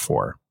watch out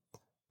for,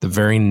 the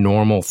very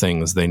normal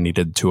things they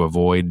needed to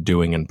avoid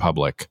doing in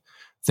public,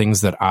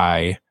 things that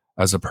I,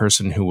 as a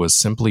person who was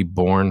simply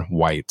born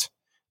white,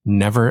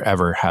 never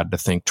ever had to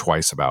think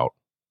twice about.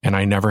 And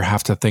I never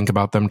have to think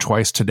about them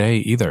twice today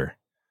either.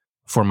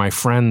 For my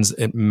friends,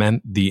 it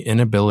meant the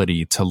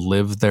inability to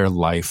live their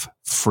life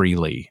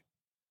freely.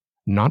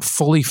 Not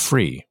fully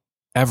free,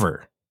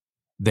 ever.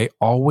 They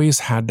always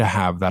had to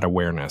have that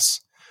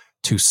awareness,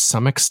 to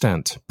some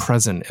extent,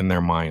 present in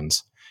their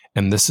minds.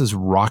 And this is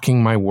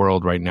rocking my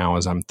world right now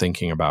as I'm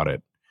thinking about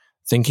it.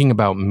 Thinking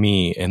about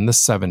me in the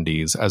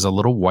 70s as a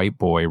little white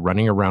boy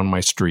running around my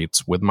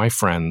streets with my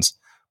friends,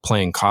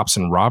 playing cops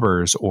and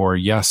robbers, or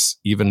yes,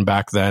 even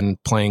back then,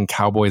 playing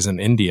cowboys and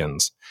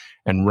Indians,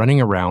 and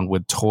running around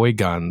with toy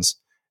guns,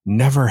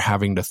 never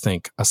having to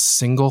think a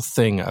single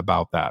thing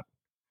about that.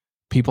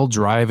 People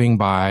driving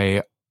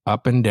by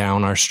up and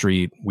down our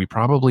street, we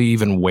probably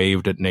even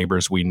waved at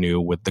neighbors we knew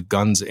with the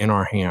guns in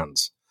our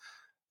hands.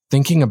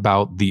 Thinking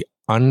about the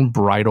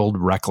unbridled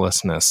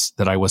recklessness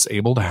that I was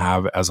able to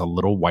have as a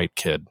little white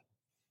kid.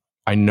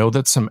 I know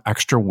that some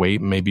extra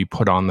weight may be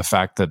put on the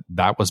fact that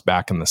that was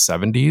back in the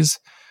 70s,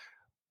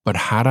 but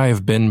had I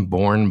have been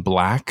born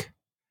Black,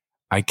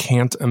 I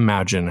can't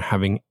imagine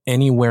having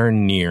anywhere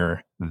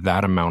near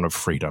that amount of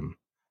freedom.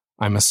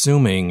 I'm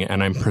assuming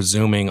and I'm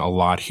presuming a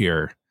lot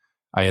here,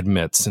 I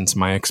admit, since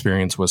my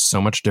experience was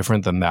so much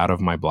different than that of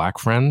my Black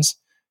friends,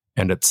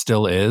 and it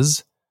still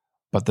is,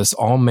 but this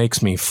all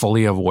makes me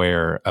fully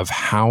aware of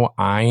how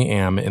I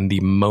am in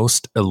the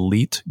most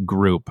elite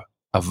group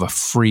of a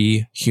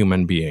free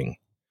human being.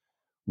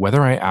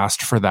 Whether I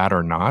asked for that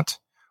or not,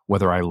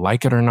 whether I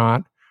like it or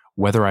not,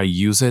 whether I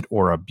use it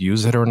or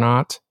abuse it or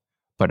not,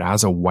 but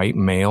as a white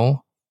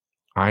male,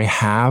 I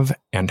have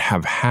and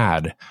have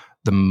had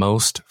the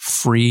most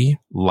free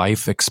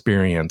life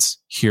experience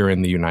here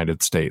in the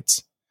United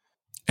States.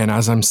 And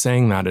as I'm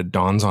saying that, it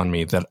dawns on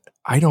me that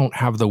I don't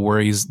have the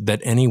worries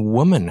that any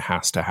woman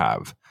has to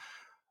have.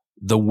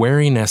 The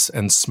wariness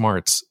and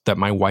smarts that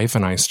my wife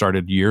and I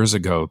started years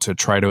ago to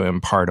try to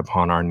impart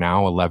upon our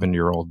now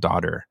 11-year-old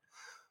daughter.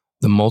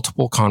 The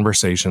multiple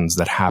conversations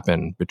that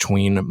happen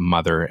between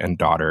mother and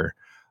daughter.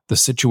 The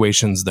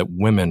situations that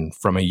women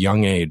from a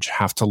young age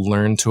have to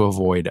learn to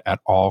avoid at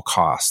all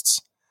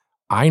costs.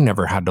 I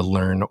never had to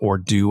learn or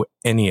do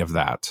any of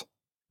that.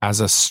 As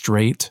a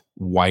straight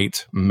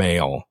white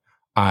male,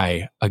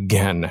 I,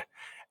 again,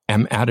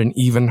 am at an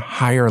even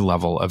higher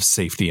level of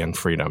safety and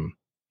freedom.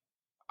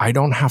 I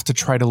don't have to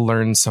try to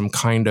learn some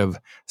kind of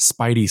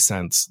spidey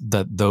sense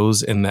that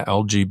those in the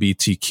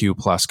LGBTQ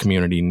plus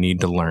community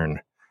need to learn.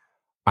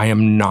 I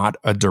am not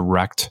a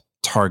direct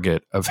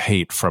target of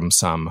hate from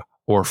some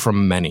or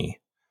from many.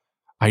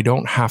 I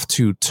don't have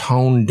to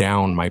tone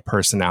down my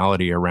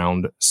personality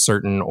around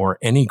certain or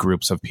any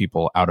groups of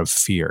people out of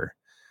fear.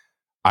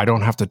 I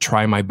don't have to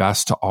try my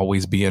best to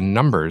always be in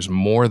numbers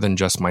more than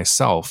just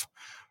myself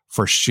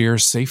for sheer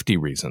safety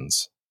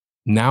reasons.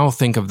 Now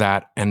think of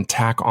that and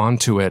tack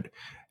onto it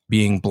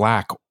being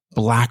Black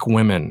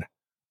women,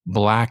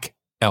 Black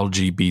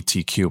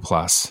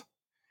LGBTQ+.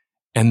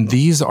 And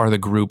these are the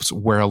groups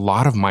where a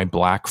lot of my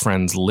Black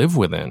friends live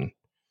within.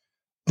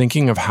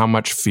 Thinking of how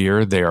much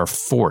fear they are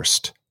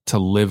forced to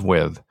live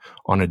with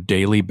on a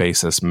daily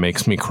basis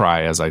makes me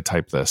cry as I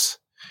type this.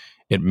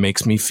 It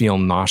makes me feel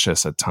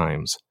nauseous at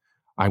times.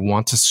 I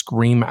want to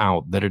scream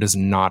out that it is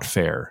not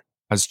fair.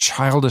 As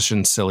childish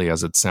and silly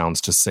as it sounds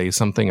to say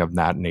something of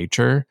that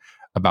nature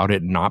about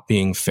it not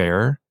being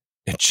fair,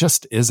 it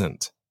just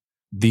isn't.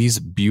 These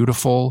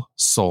beautiful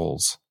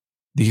souls,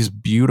 these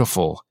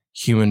beautiful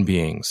human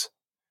beings,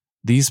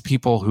 these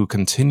people who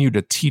continue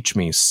to teach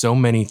me so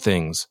many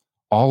things,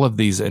 all of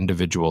these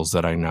individuals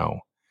that I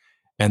know,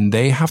 and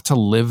they have to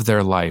live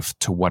their life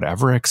to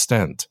whatever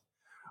extent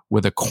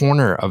with a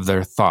corner of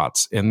their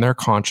thoughts in their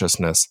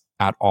consciousness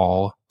at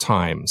all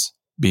times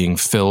being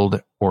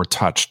filled or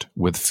touched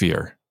with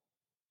fear.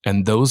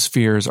 And those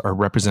fears are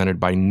represented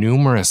by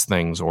numerous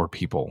things or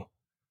people.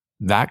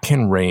 That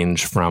can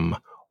range from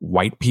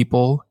white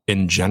people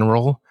in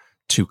general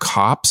to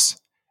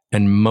cops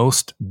and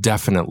most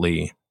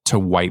definitely to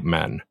white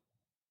men,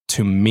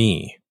 to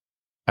me,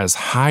 as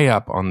high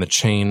up on the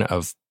chain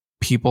of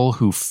people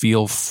who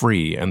feel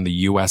free in the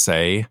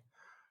USA,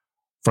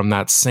 from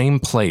that same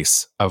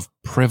place of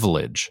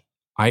privilege,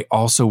 I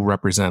also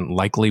represent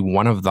likely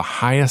one of the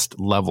highest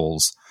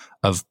levels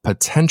of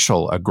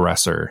potential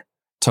aggressor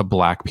to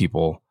Black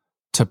people,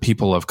 to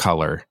people of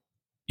color,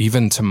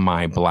 even to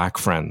my Black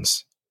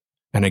friends.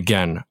 And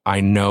again, I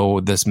know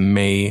this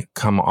may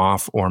come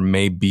off or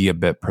may be a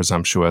bit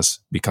presumptuous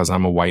because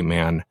I'm a white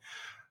man,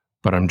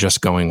 but I'm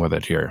just going with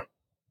it here.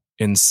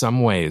 In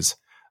some ways,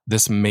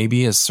 this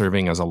maybe is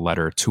serving as a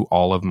letter to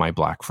all of my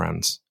Black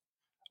friends,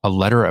 a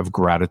letter of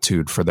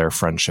gratitude for their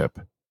friendship.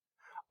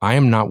 I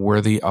am not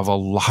worthy of a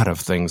lot of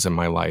things in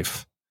my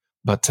life,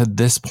 but to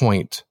this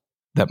point,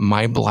 that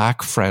my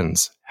Black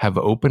friends have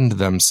opened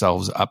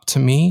themselves up to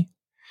me,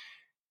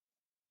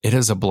 it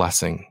is a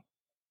blessing.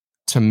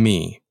 To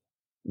me,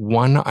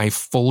 one I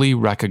fully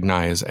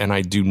recognize and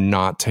I do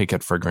not take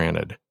it for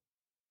granted.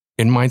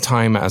 In my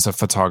time as a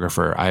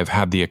photographer, I have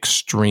had the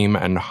extreme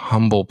and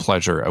humble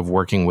pleasure of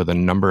working with a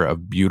number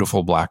of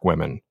beautiful Black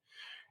women.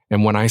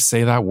 And when I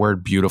say that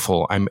word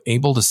beautiful, I'm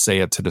able to say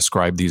it to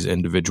describe these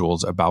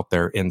individuals about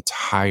their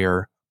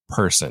entire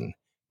person.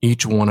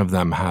 Each one of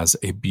them has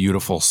a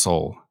beautiful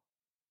soul.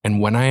 And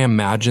when I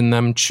imagine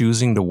them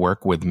choosing to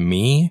work with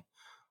me,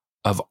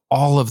 of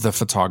all of the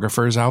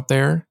photographers out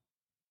there,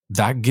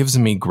 that gives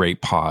me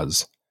great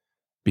pause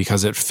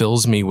because it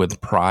fills me with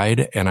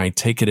pride and I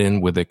take it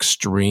in with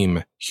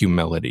extreme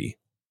humility.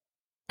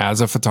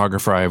 As a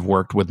photographer, I have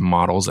worked with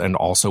models and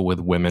also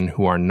with women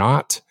who are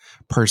not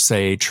per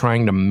se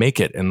trying to make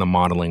it in the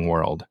modeling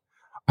world.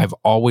 I've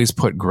always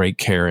put great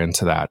care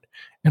into that,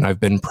 and I've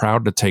been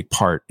proud to take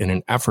part in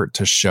an effort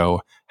to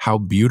show how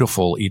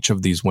beautiful each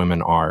of these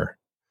women are.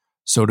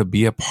 So to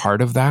be a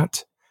part of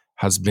that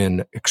has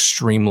been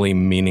extremely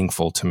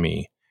meaningful to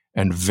me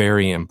and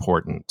very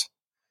important.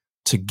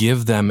 To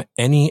give them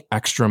any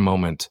extra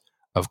moment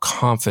of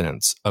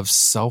confidence, of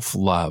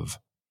self-love,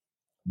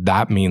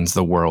 that means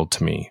the world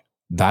to me.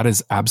 That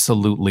is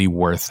absolutely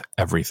worth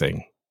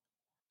everything.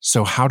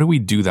 So how do we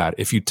do that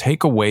if you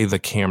take away the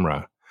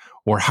camera?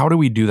 Or how do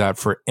we do that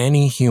for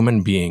any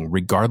human being,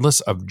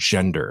 regardless of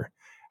gender?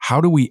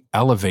 How do we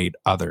elevate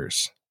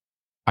others?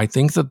 I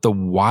think that the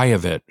why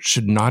of it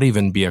should not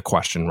even be a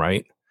question,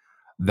 right?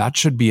 That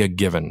should be a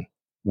given.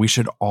 We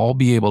should all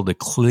be able to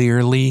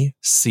clearly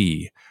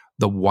see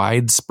the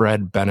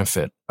widespread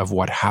benefit of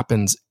what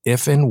happens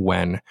if and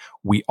when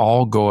we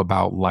all go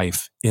about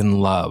life in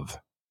love.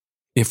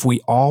 If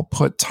we all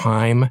put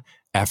time,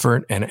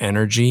 effort, and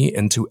energy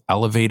into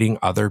elevating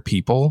other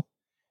people,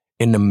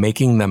 into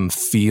making them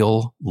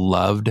feel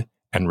loved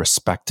and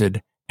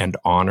respected and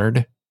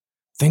honored,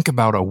 think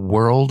about a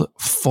world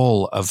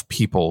full of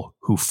people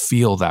who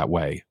feel that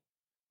way,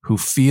 who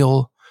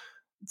feel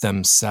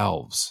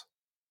themselves.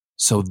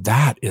 So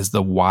that is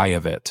the why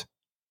of it.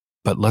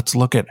 But let's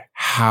look at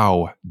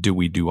how do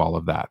we do all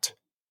of that?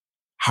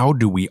 How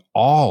do we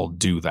all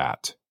do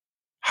that?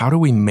 How do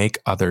we make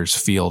others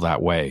feel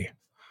that way?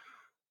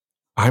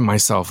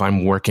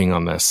 I'm working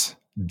on this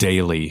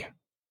daily.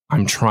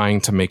 I'm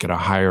trying to make it a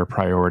higher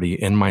priority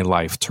in my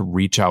life to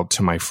reach out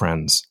to my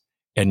friends.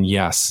 And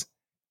yes,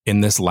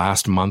 in this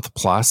last month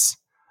plus,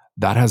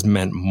 that has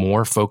meant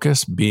more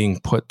focus being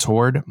put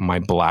toward my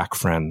Black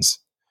friends,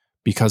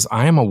 because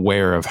I am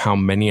aware of how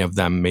many of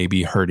them may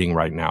be hurting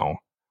right now,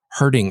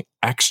 hurting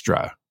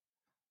extra,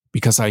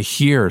 because I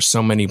hear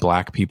so many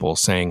Black people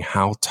saying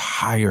how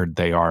tired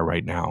they are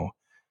right now.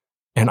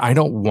 And I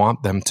don't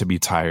want them to be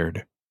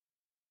tired.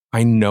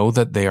 I know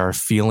that they are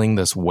feeling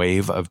this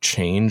wave of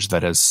change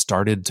that has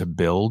started to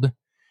build,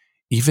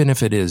 even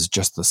if it is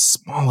just the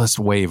smallest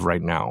wave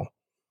right now.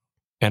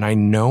 And I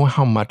know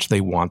how much they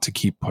want to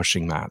keep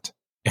pushing that.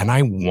 And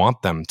I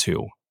want them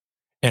to.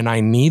 And I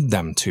need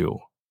them to.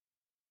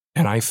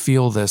 And I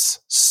feel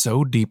this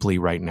so deeply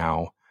right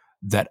now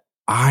that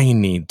I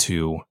need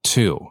to,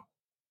 too.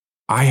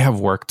 I have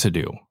work to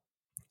do.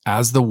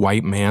 As the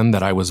white man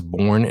that I was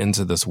born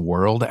into this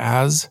world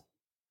as,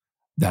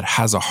 that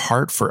has a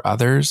heart for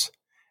others,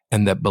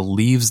 and that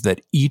believes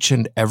that each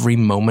and every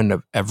moment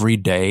of every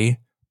day,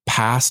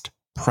 past,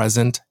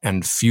 present,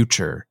 and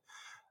future,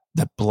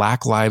 that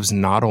Black lives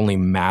not only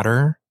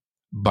matter,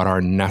 but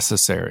are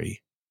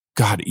necessary.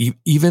 God,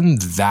 even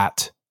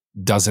that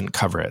doesn't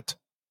cover it.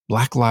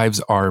 Black lives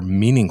are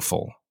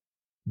meaningful.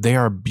 They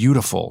are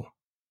beautiful.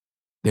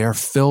 They are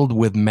filled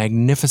with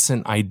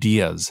magnificent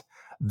ideas.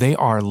 They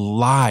are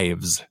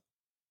lives,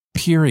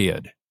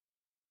 period.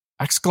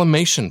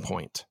 Exclamation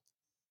point.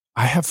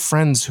 I have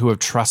friends who have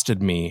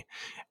trusted me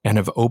and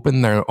have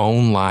opened their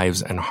own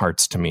lives and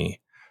hearts to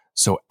me.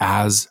 So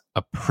as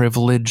a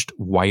privileged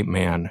white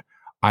man,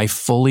 I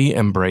fully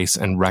embrace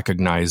and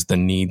recognize the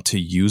need to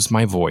use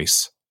my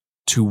voice,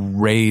 to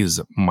raise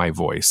my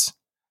voice.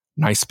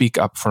 And I speak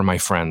up for my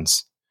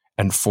friends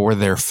and for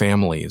their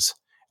families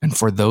and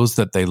for those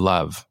that they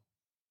love.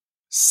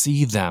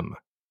 See them.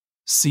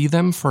 See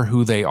them for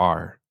who they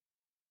are.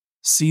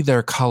 See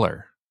their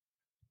color.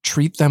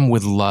 Treat them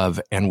with love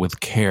and with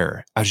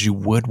care as you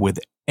would with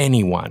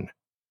anyone.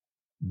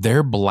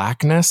 Their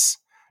blackness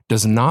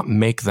does not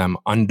make them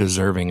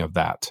undeserving of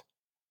that.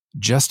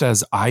 Just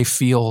as I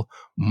feel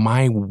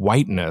my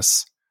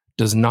whiteness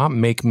does not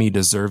make me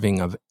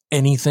deserving of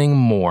anything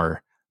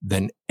more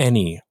than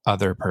any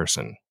other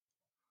person.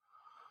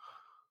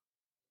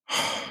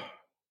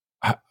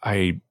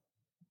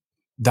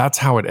 That's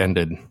how it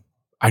ended.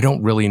 I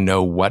don't really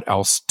know what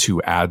else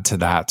to add to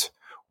that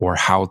or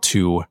how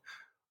to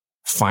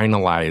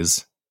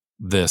finalize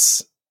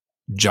this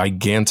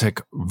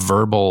gigantic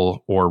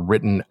verbal or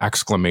written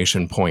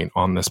exclamation point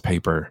on this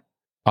paper,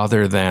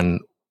 other than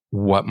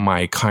what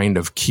my kind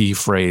of key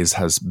phrase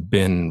has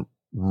been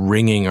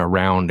ringing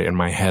around in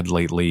my head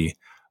lately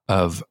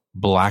of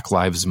Black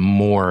lives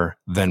more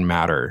than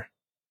matter.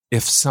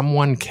 If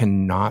someone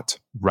cannot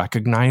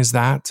recognize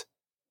that,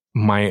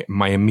 my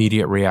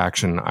immediate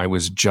reaction, I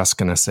was just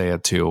going to say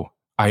it too.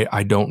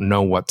 I don't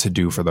know what to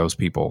do for those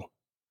people,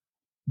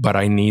 but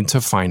I need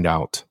to find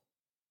out.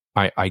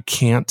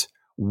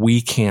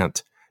 We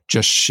can't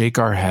just shake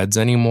our heads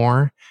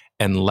anymore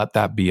and let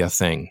that be a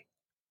thing.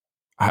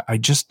 I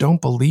just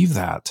don't believe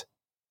that.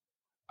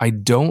 I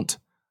don't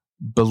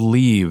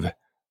believe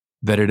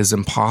that it is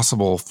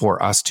impossible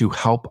for us to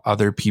help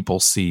other people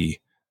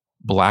see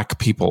Black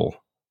people.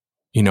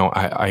 You know,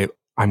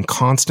 I'm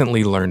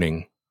constantly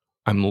learning.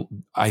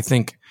 I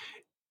think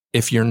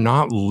if you're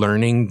not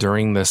learning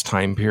during this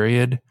time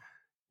period,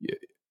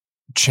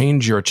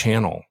 change your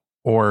channel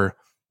or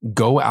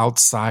go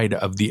outside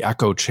of the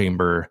echo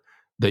chamber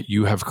that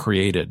you have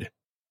created.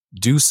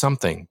 Do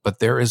something. But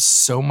there is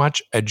so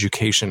much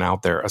education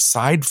out there,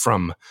 aside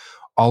from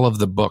all of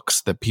the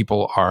books that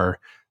people are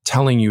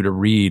telling you to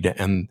read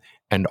and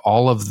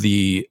all of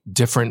the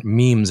different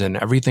memes and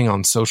everything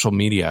on social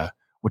media,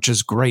 which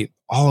is great.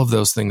 All of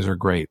those things are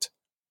great.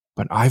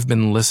 But I've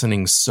been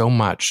listening so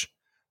much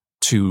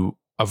to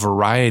a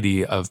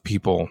variety of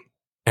people.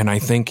 And I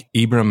think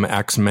Ibram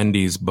X.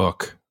 Mendi's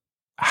book,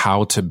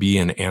 How to Be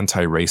an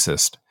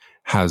Anti-Racist,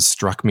 has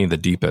struck me the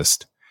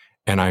deepest.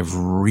 And I've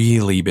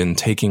really been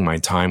taking my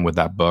time with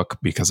that book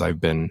because I've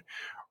been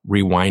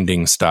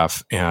rewinding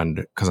stuff and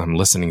because I'm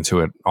listening to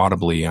it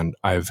audibly. And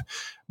I've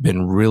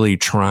been really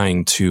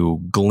trying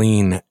to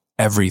glean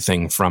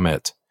everything from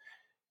it.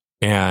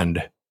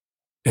 And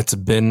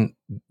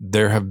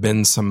there have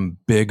been some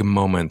big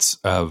moments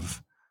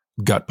of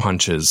gut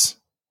punches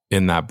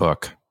in that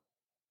book.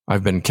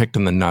 I've been kicked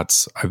in the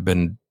nuts. I've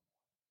been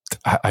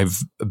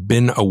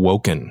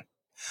awoken.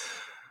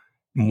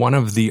 One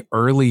of the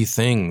early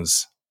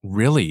things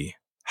really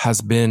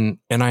has been,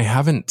 and I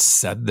haven't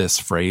said this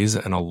phrase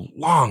in a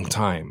long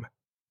time,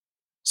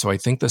 so I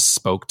think this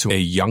spoke to a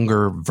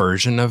younger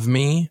version of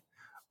me,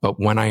 but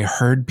when I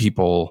heard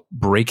people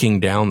breaking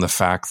down the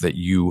fact that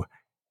you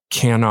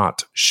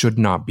should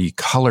not be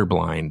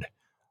colorblind,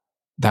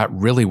 that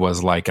really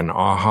was like an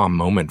aha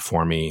moment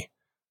for me,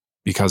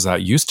 because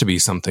that used to be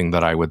something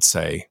that I would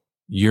say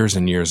years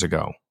and years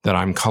ago, that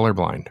I'm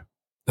colorblind.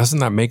 Doesn't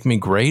that make me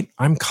great?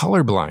 I'm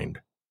colorblind.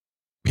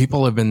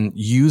 People have been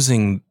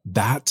using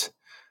that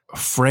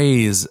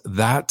phrase,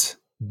 that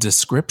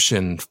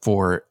description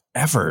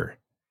forever.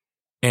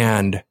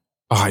 And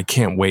I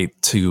can't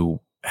wait to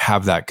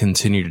have that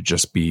continue to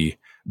just be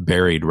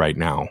buried right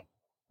now.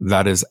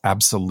 That is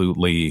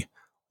absolutely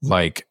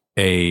like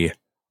I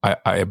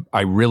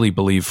really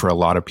believe for a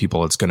lot of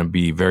people, it's going to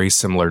be very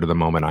similar to the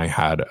moment I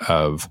had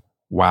of,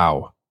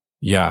 wow,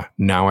 yeah,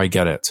 now I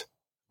get it.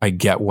 I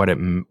get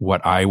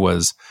what I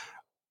was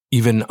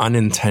even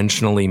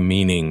unintentionally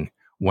meaning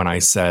when I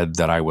said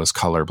that I was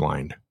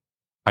colorblind.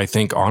 I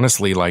think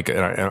honestly, like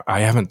I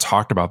haven't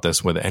talked about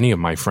this with any of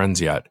my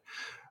friends yet,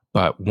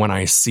 but when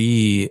I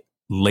see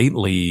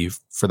lately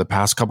for the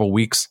past couple of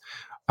weeks,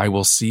 I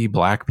will see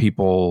Black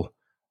people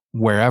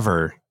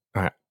wherever,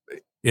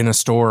 in a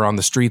store, on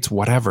the streets,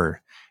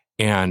 whatever.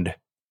 And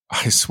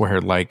I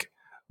swear, like,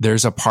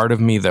 there's a part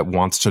of me that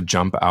wants to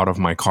jump out of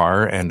my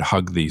car and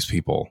hug these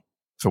people.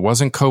 If it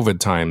wasn't COVID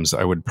times,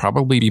 I would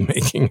probably be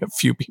making a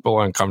few people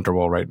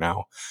uncomfortable right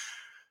now.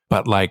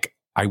 But like,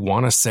 I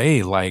want to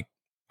say, like,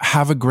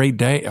 have a great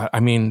day. I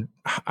mean,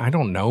 I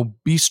don't know.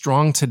 Be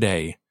strong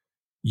today.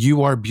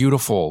 You are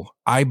beautiful.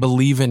 I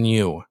believe in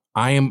you.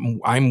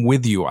 I'm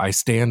with you. I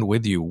stand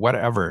with you,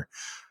 whatever.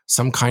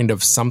 Some kind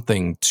of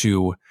something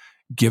to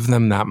give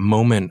them that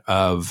moment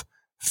of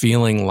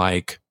feeling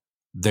like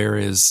there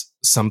is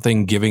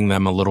something giving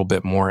them a little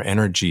bit more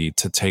energy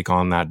to take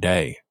on that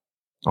day.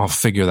 I'll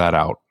figure that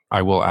out.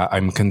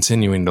 I'm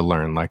continuing to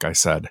learn, like I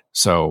said.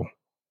 So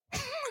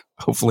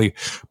hopefully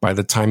by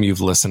the time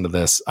you've listened to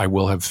this, I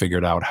will have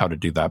figured out how to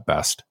do that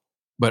best.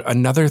 But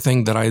another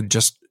thing that I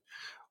just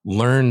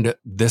learned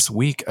this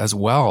week as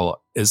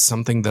well is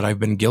something that I've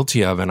been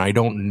guilty of. And I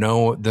don't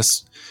know,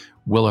 this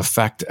will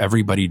affect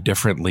everybody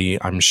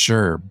differently, I'm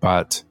sure,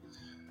 but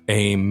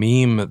a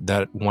meme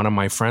that one of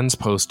my friends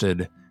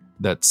posted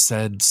that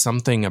said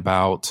something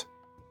about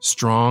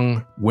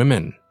strong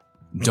women.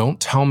 Don't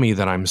tell me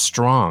that I'm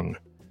strong,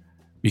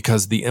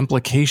 because the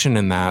implication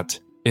in that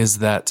is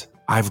that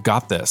I've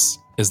got this.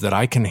 is that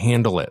I can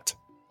handle it.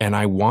 And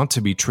I want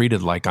to be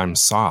treated like I'm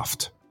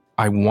soft.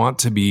 I want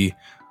to be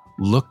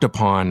looked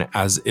upon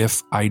as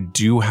if I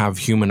do have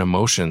human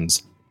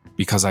emotions,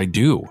 because I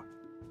do.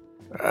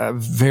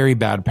 Very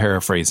bad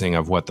paraphrasing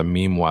of what the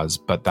meme was,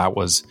 but that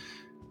was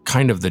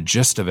kind of the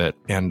gist of it.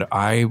 And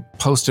I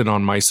posted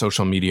on my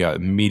social media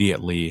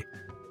immediately,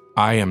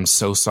 I am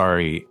so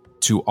sorry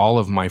to all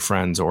of my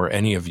friends or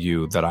any of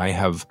you that I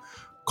have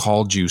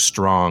called you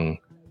strong,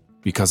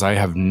 because I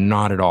have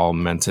not at all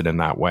meant it in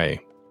that way.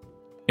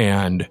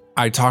 And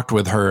I talked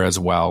with her as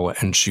well,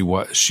 and she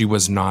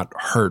was not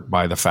hurt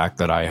by the fact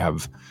that I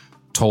have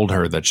told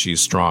her that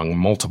she's strong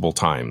multiple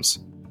times.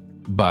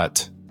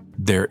 But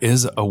there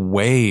is a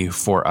way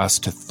for us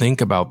to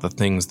think about the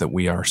things that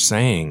we are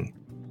saying.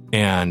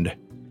 And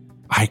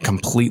I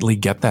completely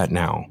get that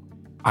now.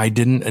 I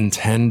didn't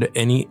intend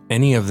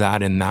any of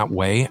that in that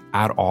way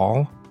at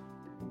all.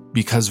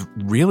 Because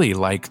really,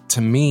 like,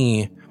 to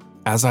me,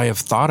 as I have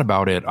thought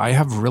about it, I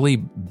have really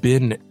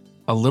been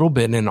a little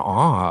bit in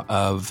awe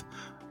of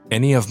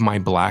any of my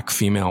Black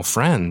female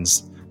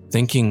friends,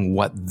 thinking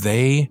what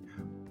they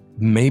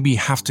maybe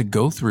have to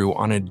go through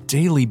on a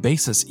daily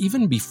basis,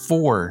 even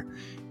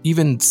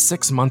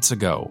 6 months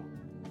ago.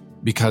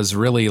 Because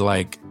really,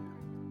 like,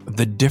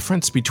 the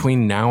difference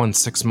between now and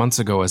 6 months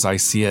ago, as I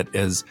see it,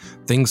 is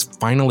things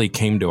finally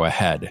came to a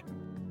head,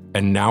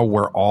 and now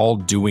we're all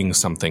doing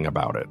something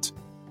about it.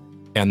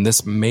 And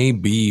this may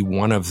be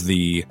one of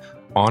the,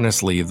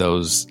 honestly,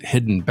 those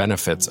hidden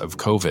benefits of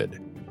COVID.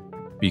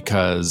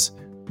 Because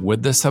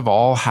would this have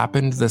all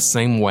happened the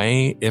same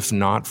way if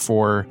not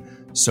for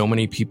so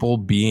many people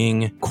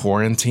being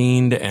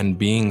quarantined and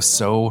being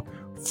so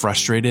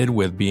frustrated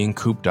with being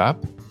cooped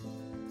up?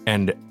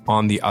 And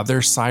on the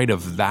other side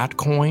of that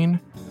coin,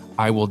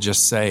 I will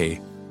just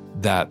say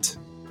that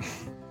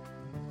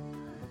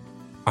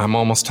I'm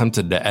almost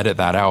tempted to edit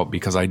that out,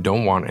 because I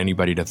don't want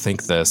anybody to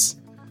think this,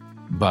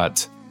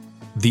 but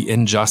the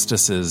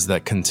injustices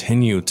that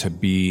continue to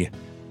be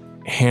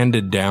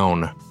handed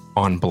down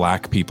on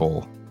Black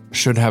people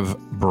should have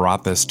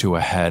brought this to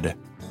a head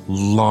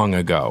long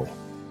ago.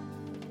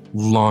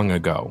 Long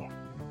ago.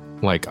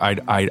 Like,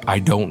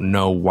 I don't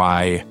know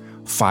why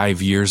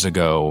 5 years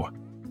ago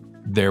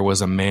there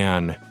was a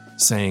man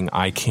saying,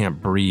 "I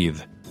can't breathe,"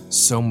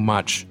 so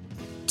much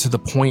to the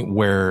point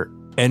where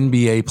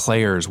NBA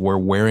players were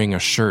wearing a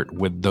shirt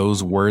with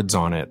those words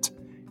on it,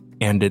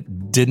 and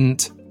it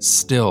didn't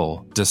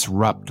still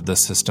disrupt the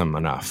system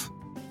enough.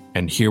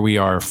 And here we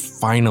are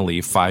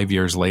finally 5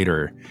 years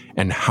later,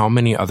 and how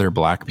many other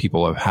Black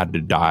people have had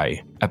to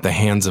die at the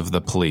hands of the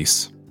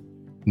police?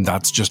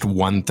 That's just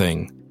one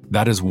thing.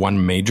 That is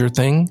one major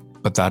thing,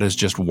 but that is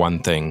just one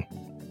thing.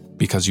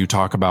 Because you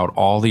talk about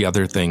all the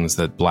other things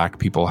that Black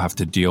people have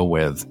to deal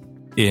with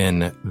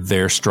in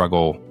their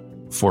struggle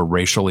for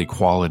racial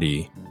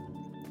equality,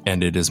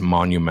 and it is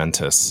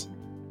monumentous.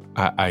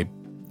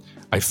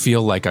 I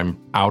feel like I'm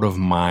out of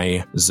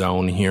my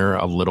zone here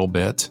a little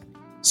bit,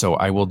 so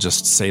I will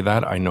just say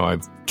that. I know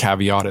I've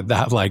caveated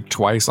that like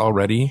twice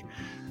already,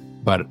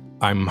 but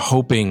I'm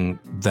hoping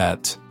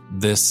that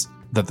this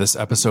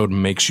episode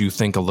makes you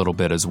think a little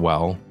bit as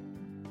well,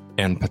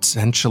 and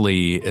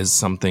potentially is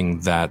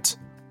something that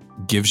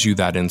gives you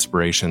that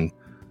inspiration.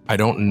 I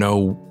don't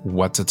know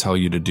what to tell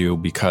you to do,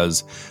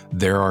 because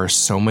there are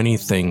so many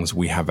things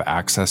we have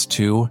access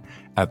to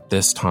at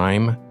this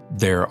time.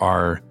 There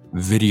are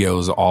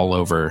videos all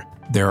over.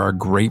 There are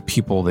great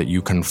people that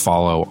you can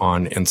follow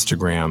on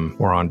Instagram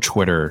or on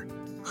Twitter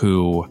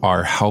who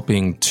are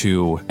helping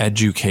to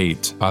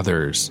educate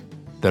others,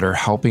 that are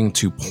helping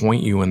to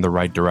point you in the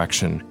right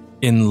direction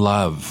in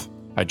love.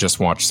 I just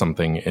watched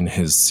something in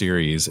his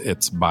series.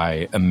 It's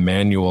by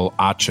Emmanuel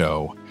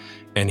Acho,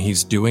 and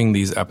he's doing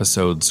these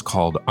episodes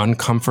called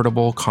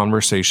Uncomfortable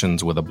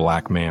Conversations with a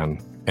Black Man.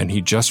 And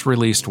he just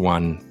released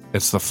one.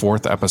 It's the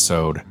 4th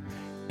episode.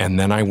 And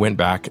then I went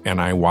back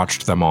and I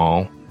watched them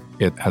all.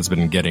 It has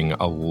been getting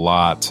a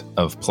lot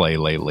of play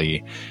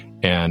lately,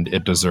 and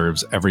it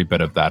deserves every bit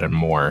of that and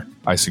more.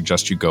 I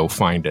suggest you go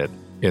find it.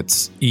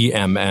 It's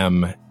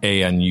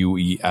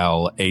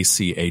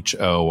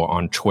EMMANUELACHO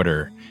on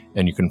Twitter,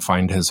 and you can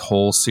find his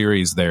whole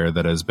series there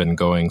that has been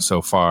going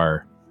so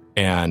far.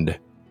 And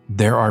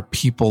there are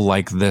people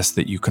like this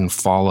that you can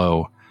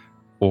follow,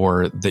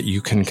 or that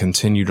you can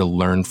continue to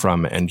learn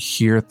from and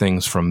hear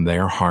things from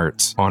their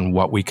hearts on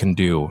what we can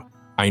do.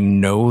 I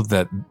know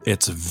that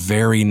it's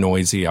very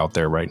noisy out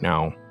there right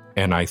now,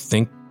 and I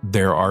think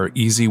there are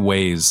easy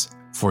ways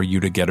for you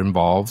to get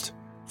involved,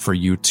 for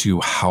you to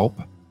help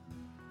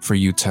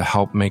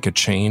make a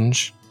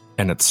change,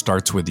 and it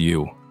starts with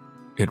you.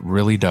 It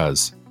really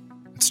does.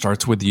 It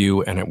starts with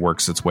you, and it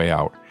works its way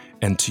out.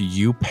 And to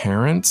you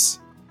parents,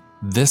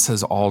 this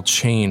has all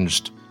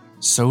changed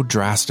so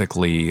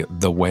drastically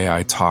the way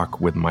I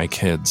talk with my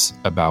kids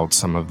about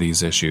some of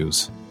these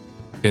issues.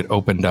 It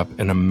opened up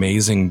an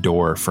amazing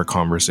door for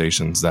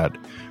conversations that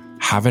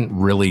haven't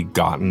really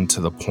gotten to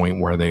the point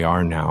where they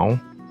are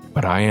now,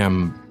 but I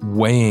am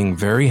weighing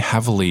very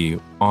heavily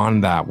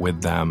on that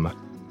with them,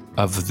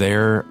 of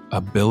their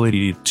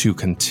ability to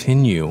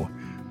continue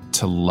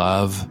to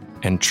love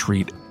and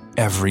treat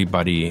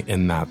everybody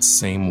in that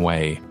same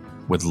way,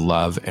 with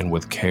love and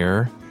with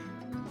care,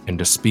 and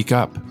to speak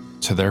up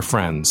to their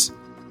friends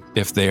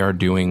if they are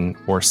doing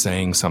or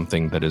saying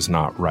something that is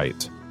not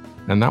right.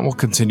 And that will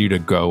continue to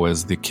go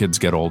as the kids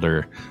get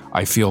older.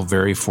 I feel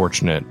very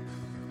fortunate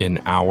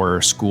in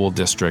our school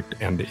district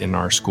and in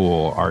our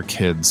school, our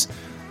kids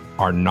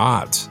are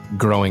not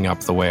growing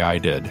up the way I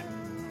did.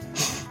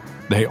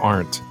 They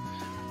aren't.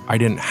 I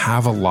didn't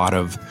have a lot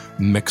of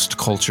mixed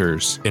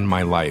cultures in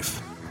my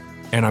life.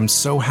 And I'm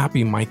so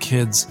happy my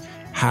kids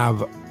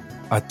have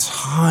a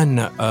ton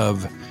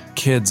of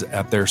kids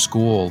at their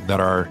school that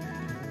are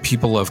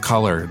people of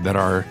color, that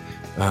are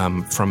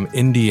from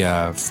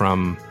India,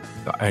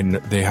 and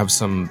they have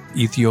some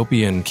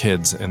Ethiopian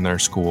kids in their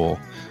school.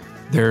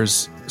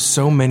 There's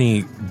so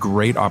many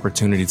great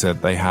opportunities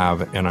that they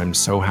have, and I'm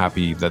so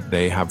happy that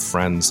they have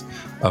friends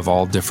of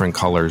all different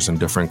colors and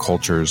different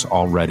cultures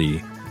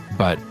already.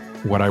 But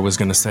what I was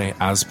going to say,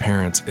 as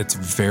parents, it's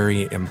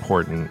very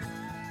important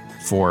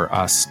for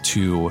us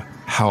to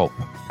help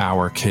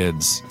our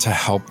kids, to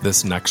help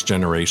this next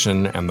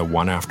generation and the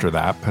one after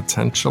that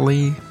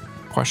potentially,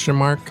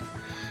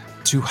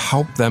 to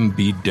help them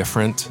be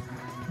different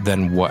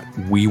than what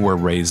we were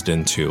raised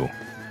into,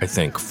 I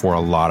think, for a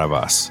lot of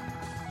us.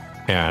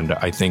 And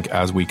I think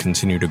as we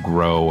continue to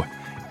grow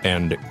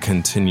and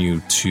continue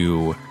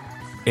to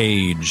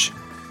age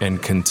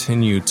and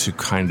continue to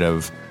kind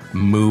of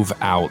move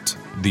out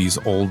these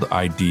old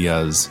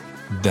ideas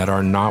that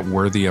are not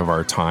worthy of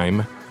our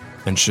time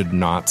and should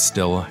not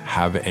still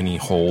have any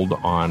hold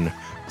on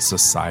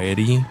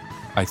society,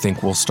 I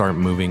think we'll start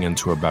moving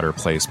into a better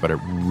place. But it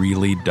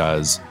really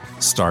does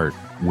start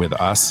with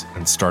us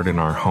and start in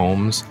our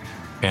homes.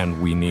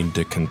 And we need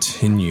to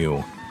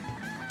continue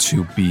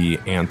to be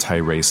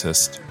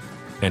anti-racist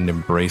and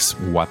embrace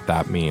what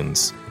that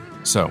means.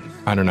 So,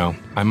 I don't know.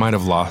 I might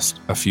have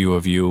lost a few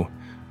of you,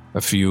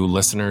 a few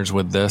listeners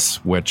with this,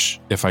 which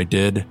if I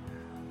did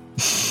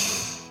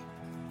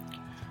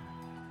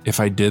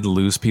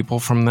lose people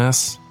from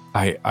this,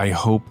 I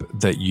hope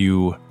that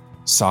you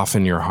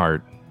soften your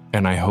heart,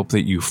 and I hope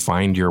that you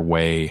find your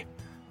way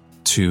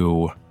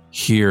to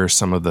hear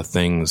some of the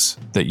things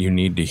that you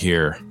need to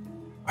hear.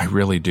 I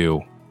really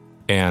do.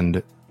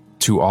 And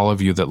to all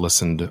of you that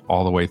listened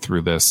all the way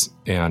through this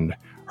and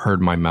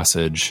heard my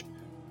message,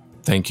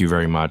 thank you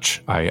very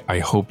much. I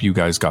hope you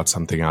guys got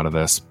something out of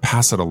this.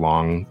 Pass it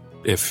along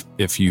if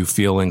you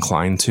feel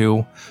inclined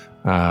to.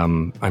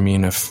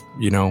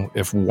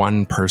 If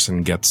one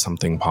person gets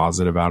something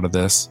positive out of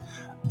this,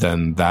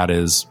 then that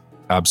is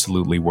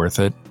absolutely worth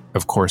it.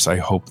 Of course, I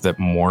hope that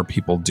more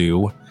people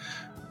do,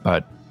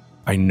 but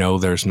I know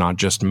there's not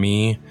just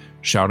me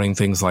shouting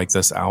things like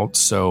this out,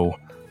 so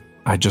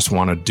I just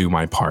want to do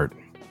my part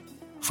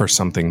for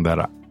something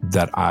that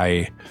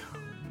I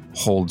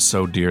hold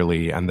so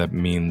dearly and that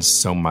means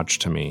so much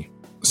to me.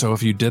 So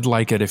if you did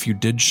like it, if you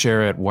did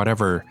share it,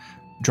 whatever,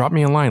 drop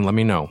me a line, let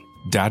me know.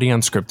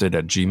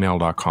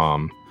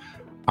 daddyunscripted@gmail.com.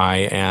 I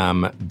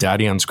am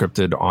Daddy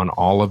Unscripted on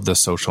all of the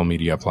social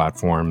media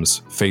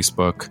platforms,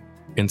 Facebook,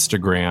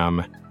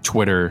 Instagram,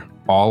 Twitter,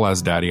 all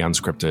as Daddy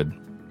Unscripted.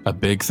 A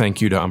big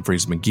thank you to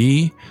Umphrey's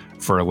McGee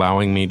for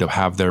allowing me to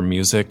have their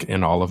music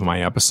in all of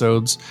my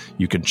episodes.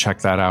 You can check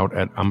that out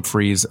at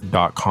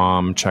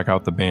umphreys.com. Check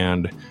out the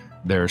band.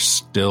 They're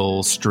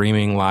still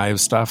streaming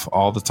live stuff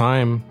all the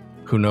time.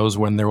 Who knows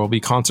when there will be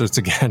concerts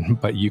again,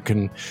 but you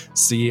can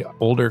see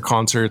older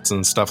concerts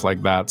and stuff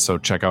like that. So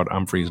check out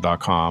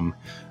umphreys.com.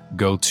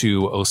 Go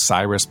to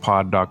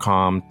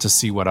osirispod.com to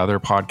see what other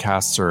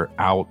podcasts are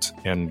out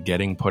and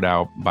getting put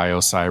out by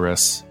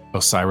Osiris.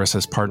 Osiris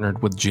has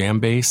partnered with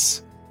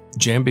Jambase.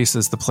 Jambase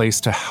is the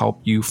place to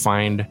help you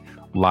find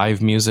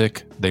live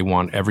music. They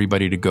want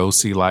everybody to go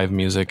see live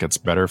music. It's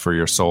better for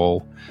your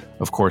soul.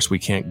 Of course, we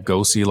can't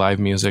go see live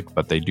music,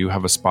 but they do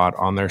have a spot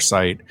on their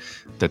site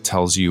that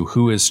tells you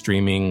who is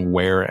streaming,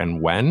 where,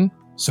 and when.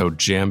 So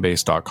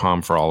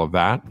jambase.com for all of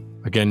that.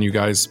 Again, you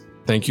guys,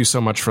 thank you so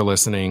much for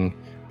listening.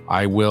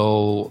 I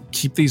will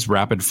keep these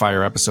rapid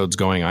fire episodes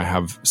going. I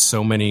have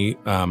so many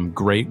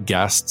great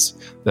guests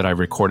that I've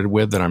recorded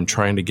with that I'm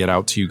trying to get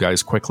out to you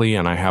guys quickly.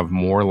 And I have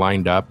more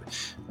lined up,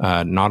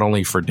 not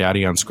only for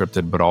Daddy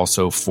Unscripted, but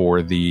also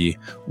for the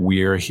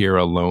We're Here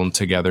Alone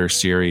Together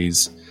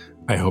series.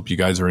 I hope you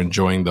guys are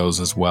enjoying those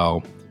as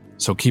well.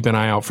 So keep an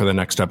eye out for the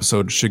next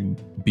episode.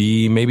 Should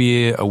be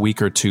maybe a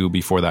week or two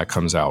before that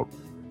comes out.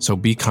 So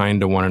be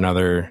kind to one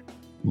another,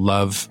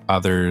 love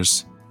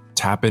others,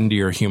 tap into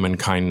your human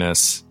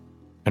kindness.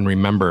 And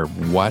remember,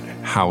 what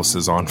house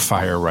is on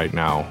fire right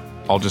now?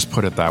 I'll just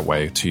put it that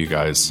way to you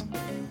guys.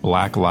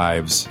 Black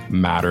lives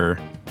matter.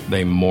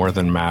 They more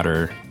than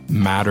matter.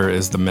 Matter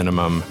is the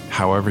minimum,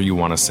 however you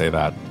want to say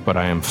that. But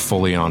I am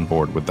fully on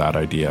board with that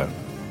idea.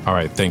 All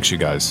right, thanks you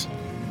guys.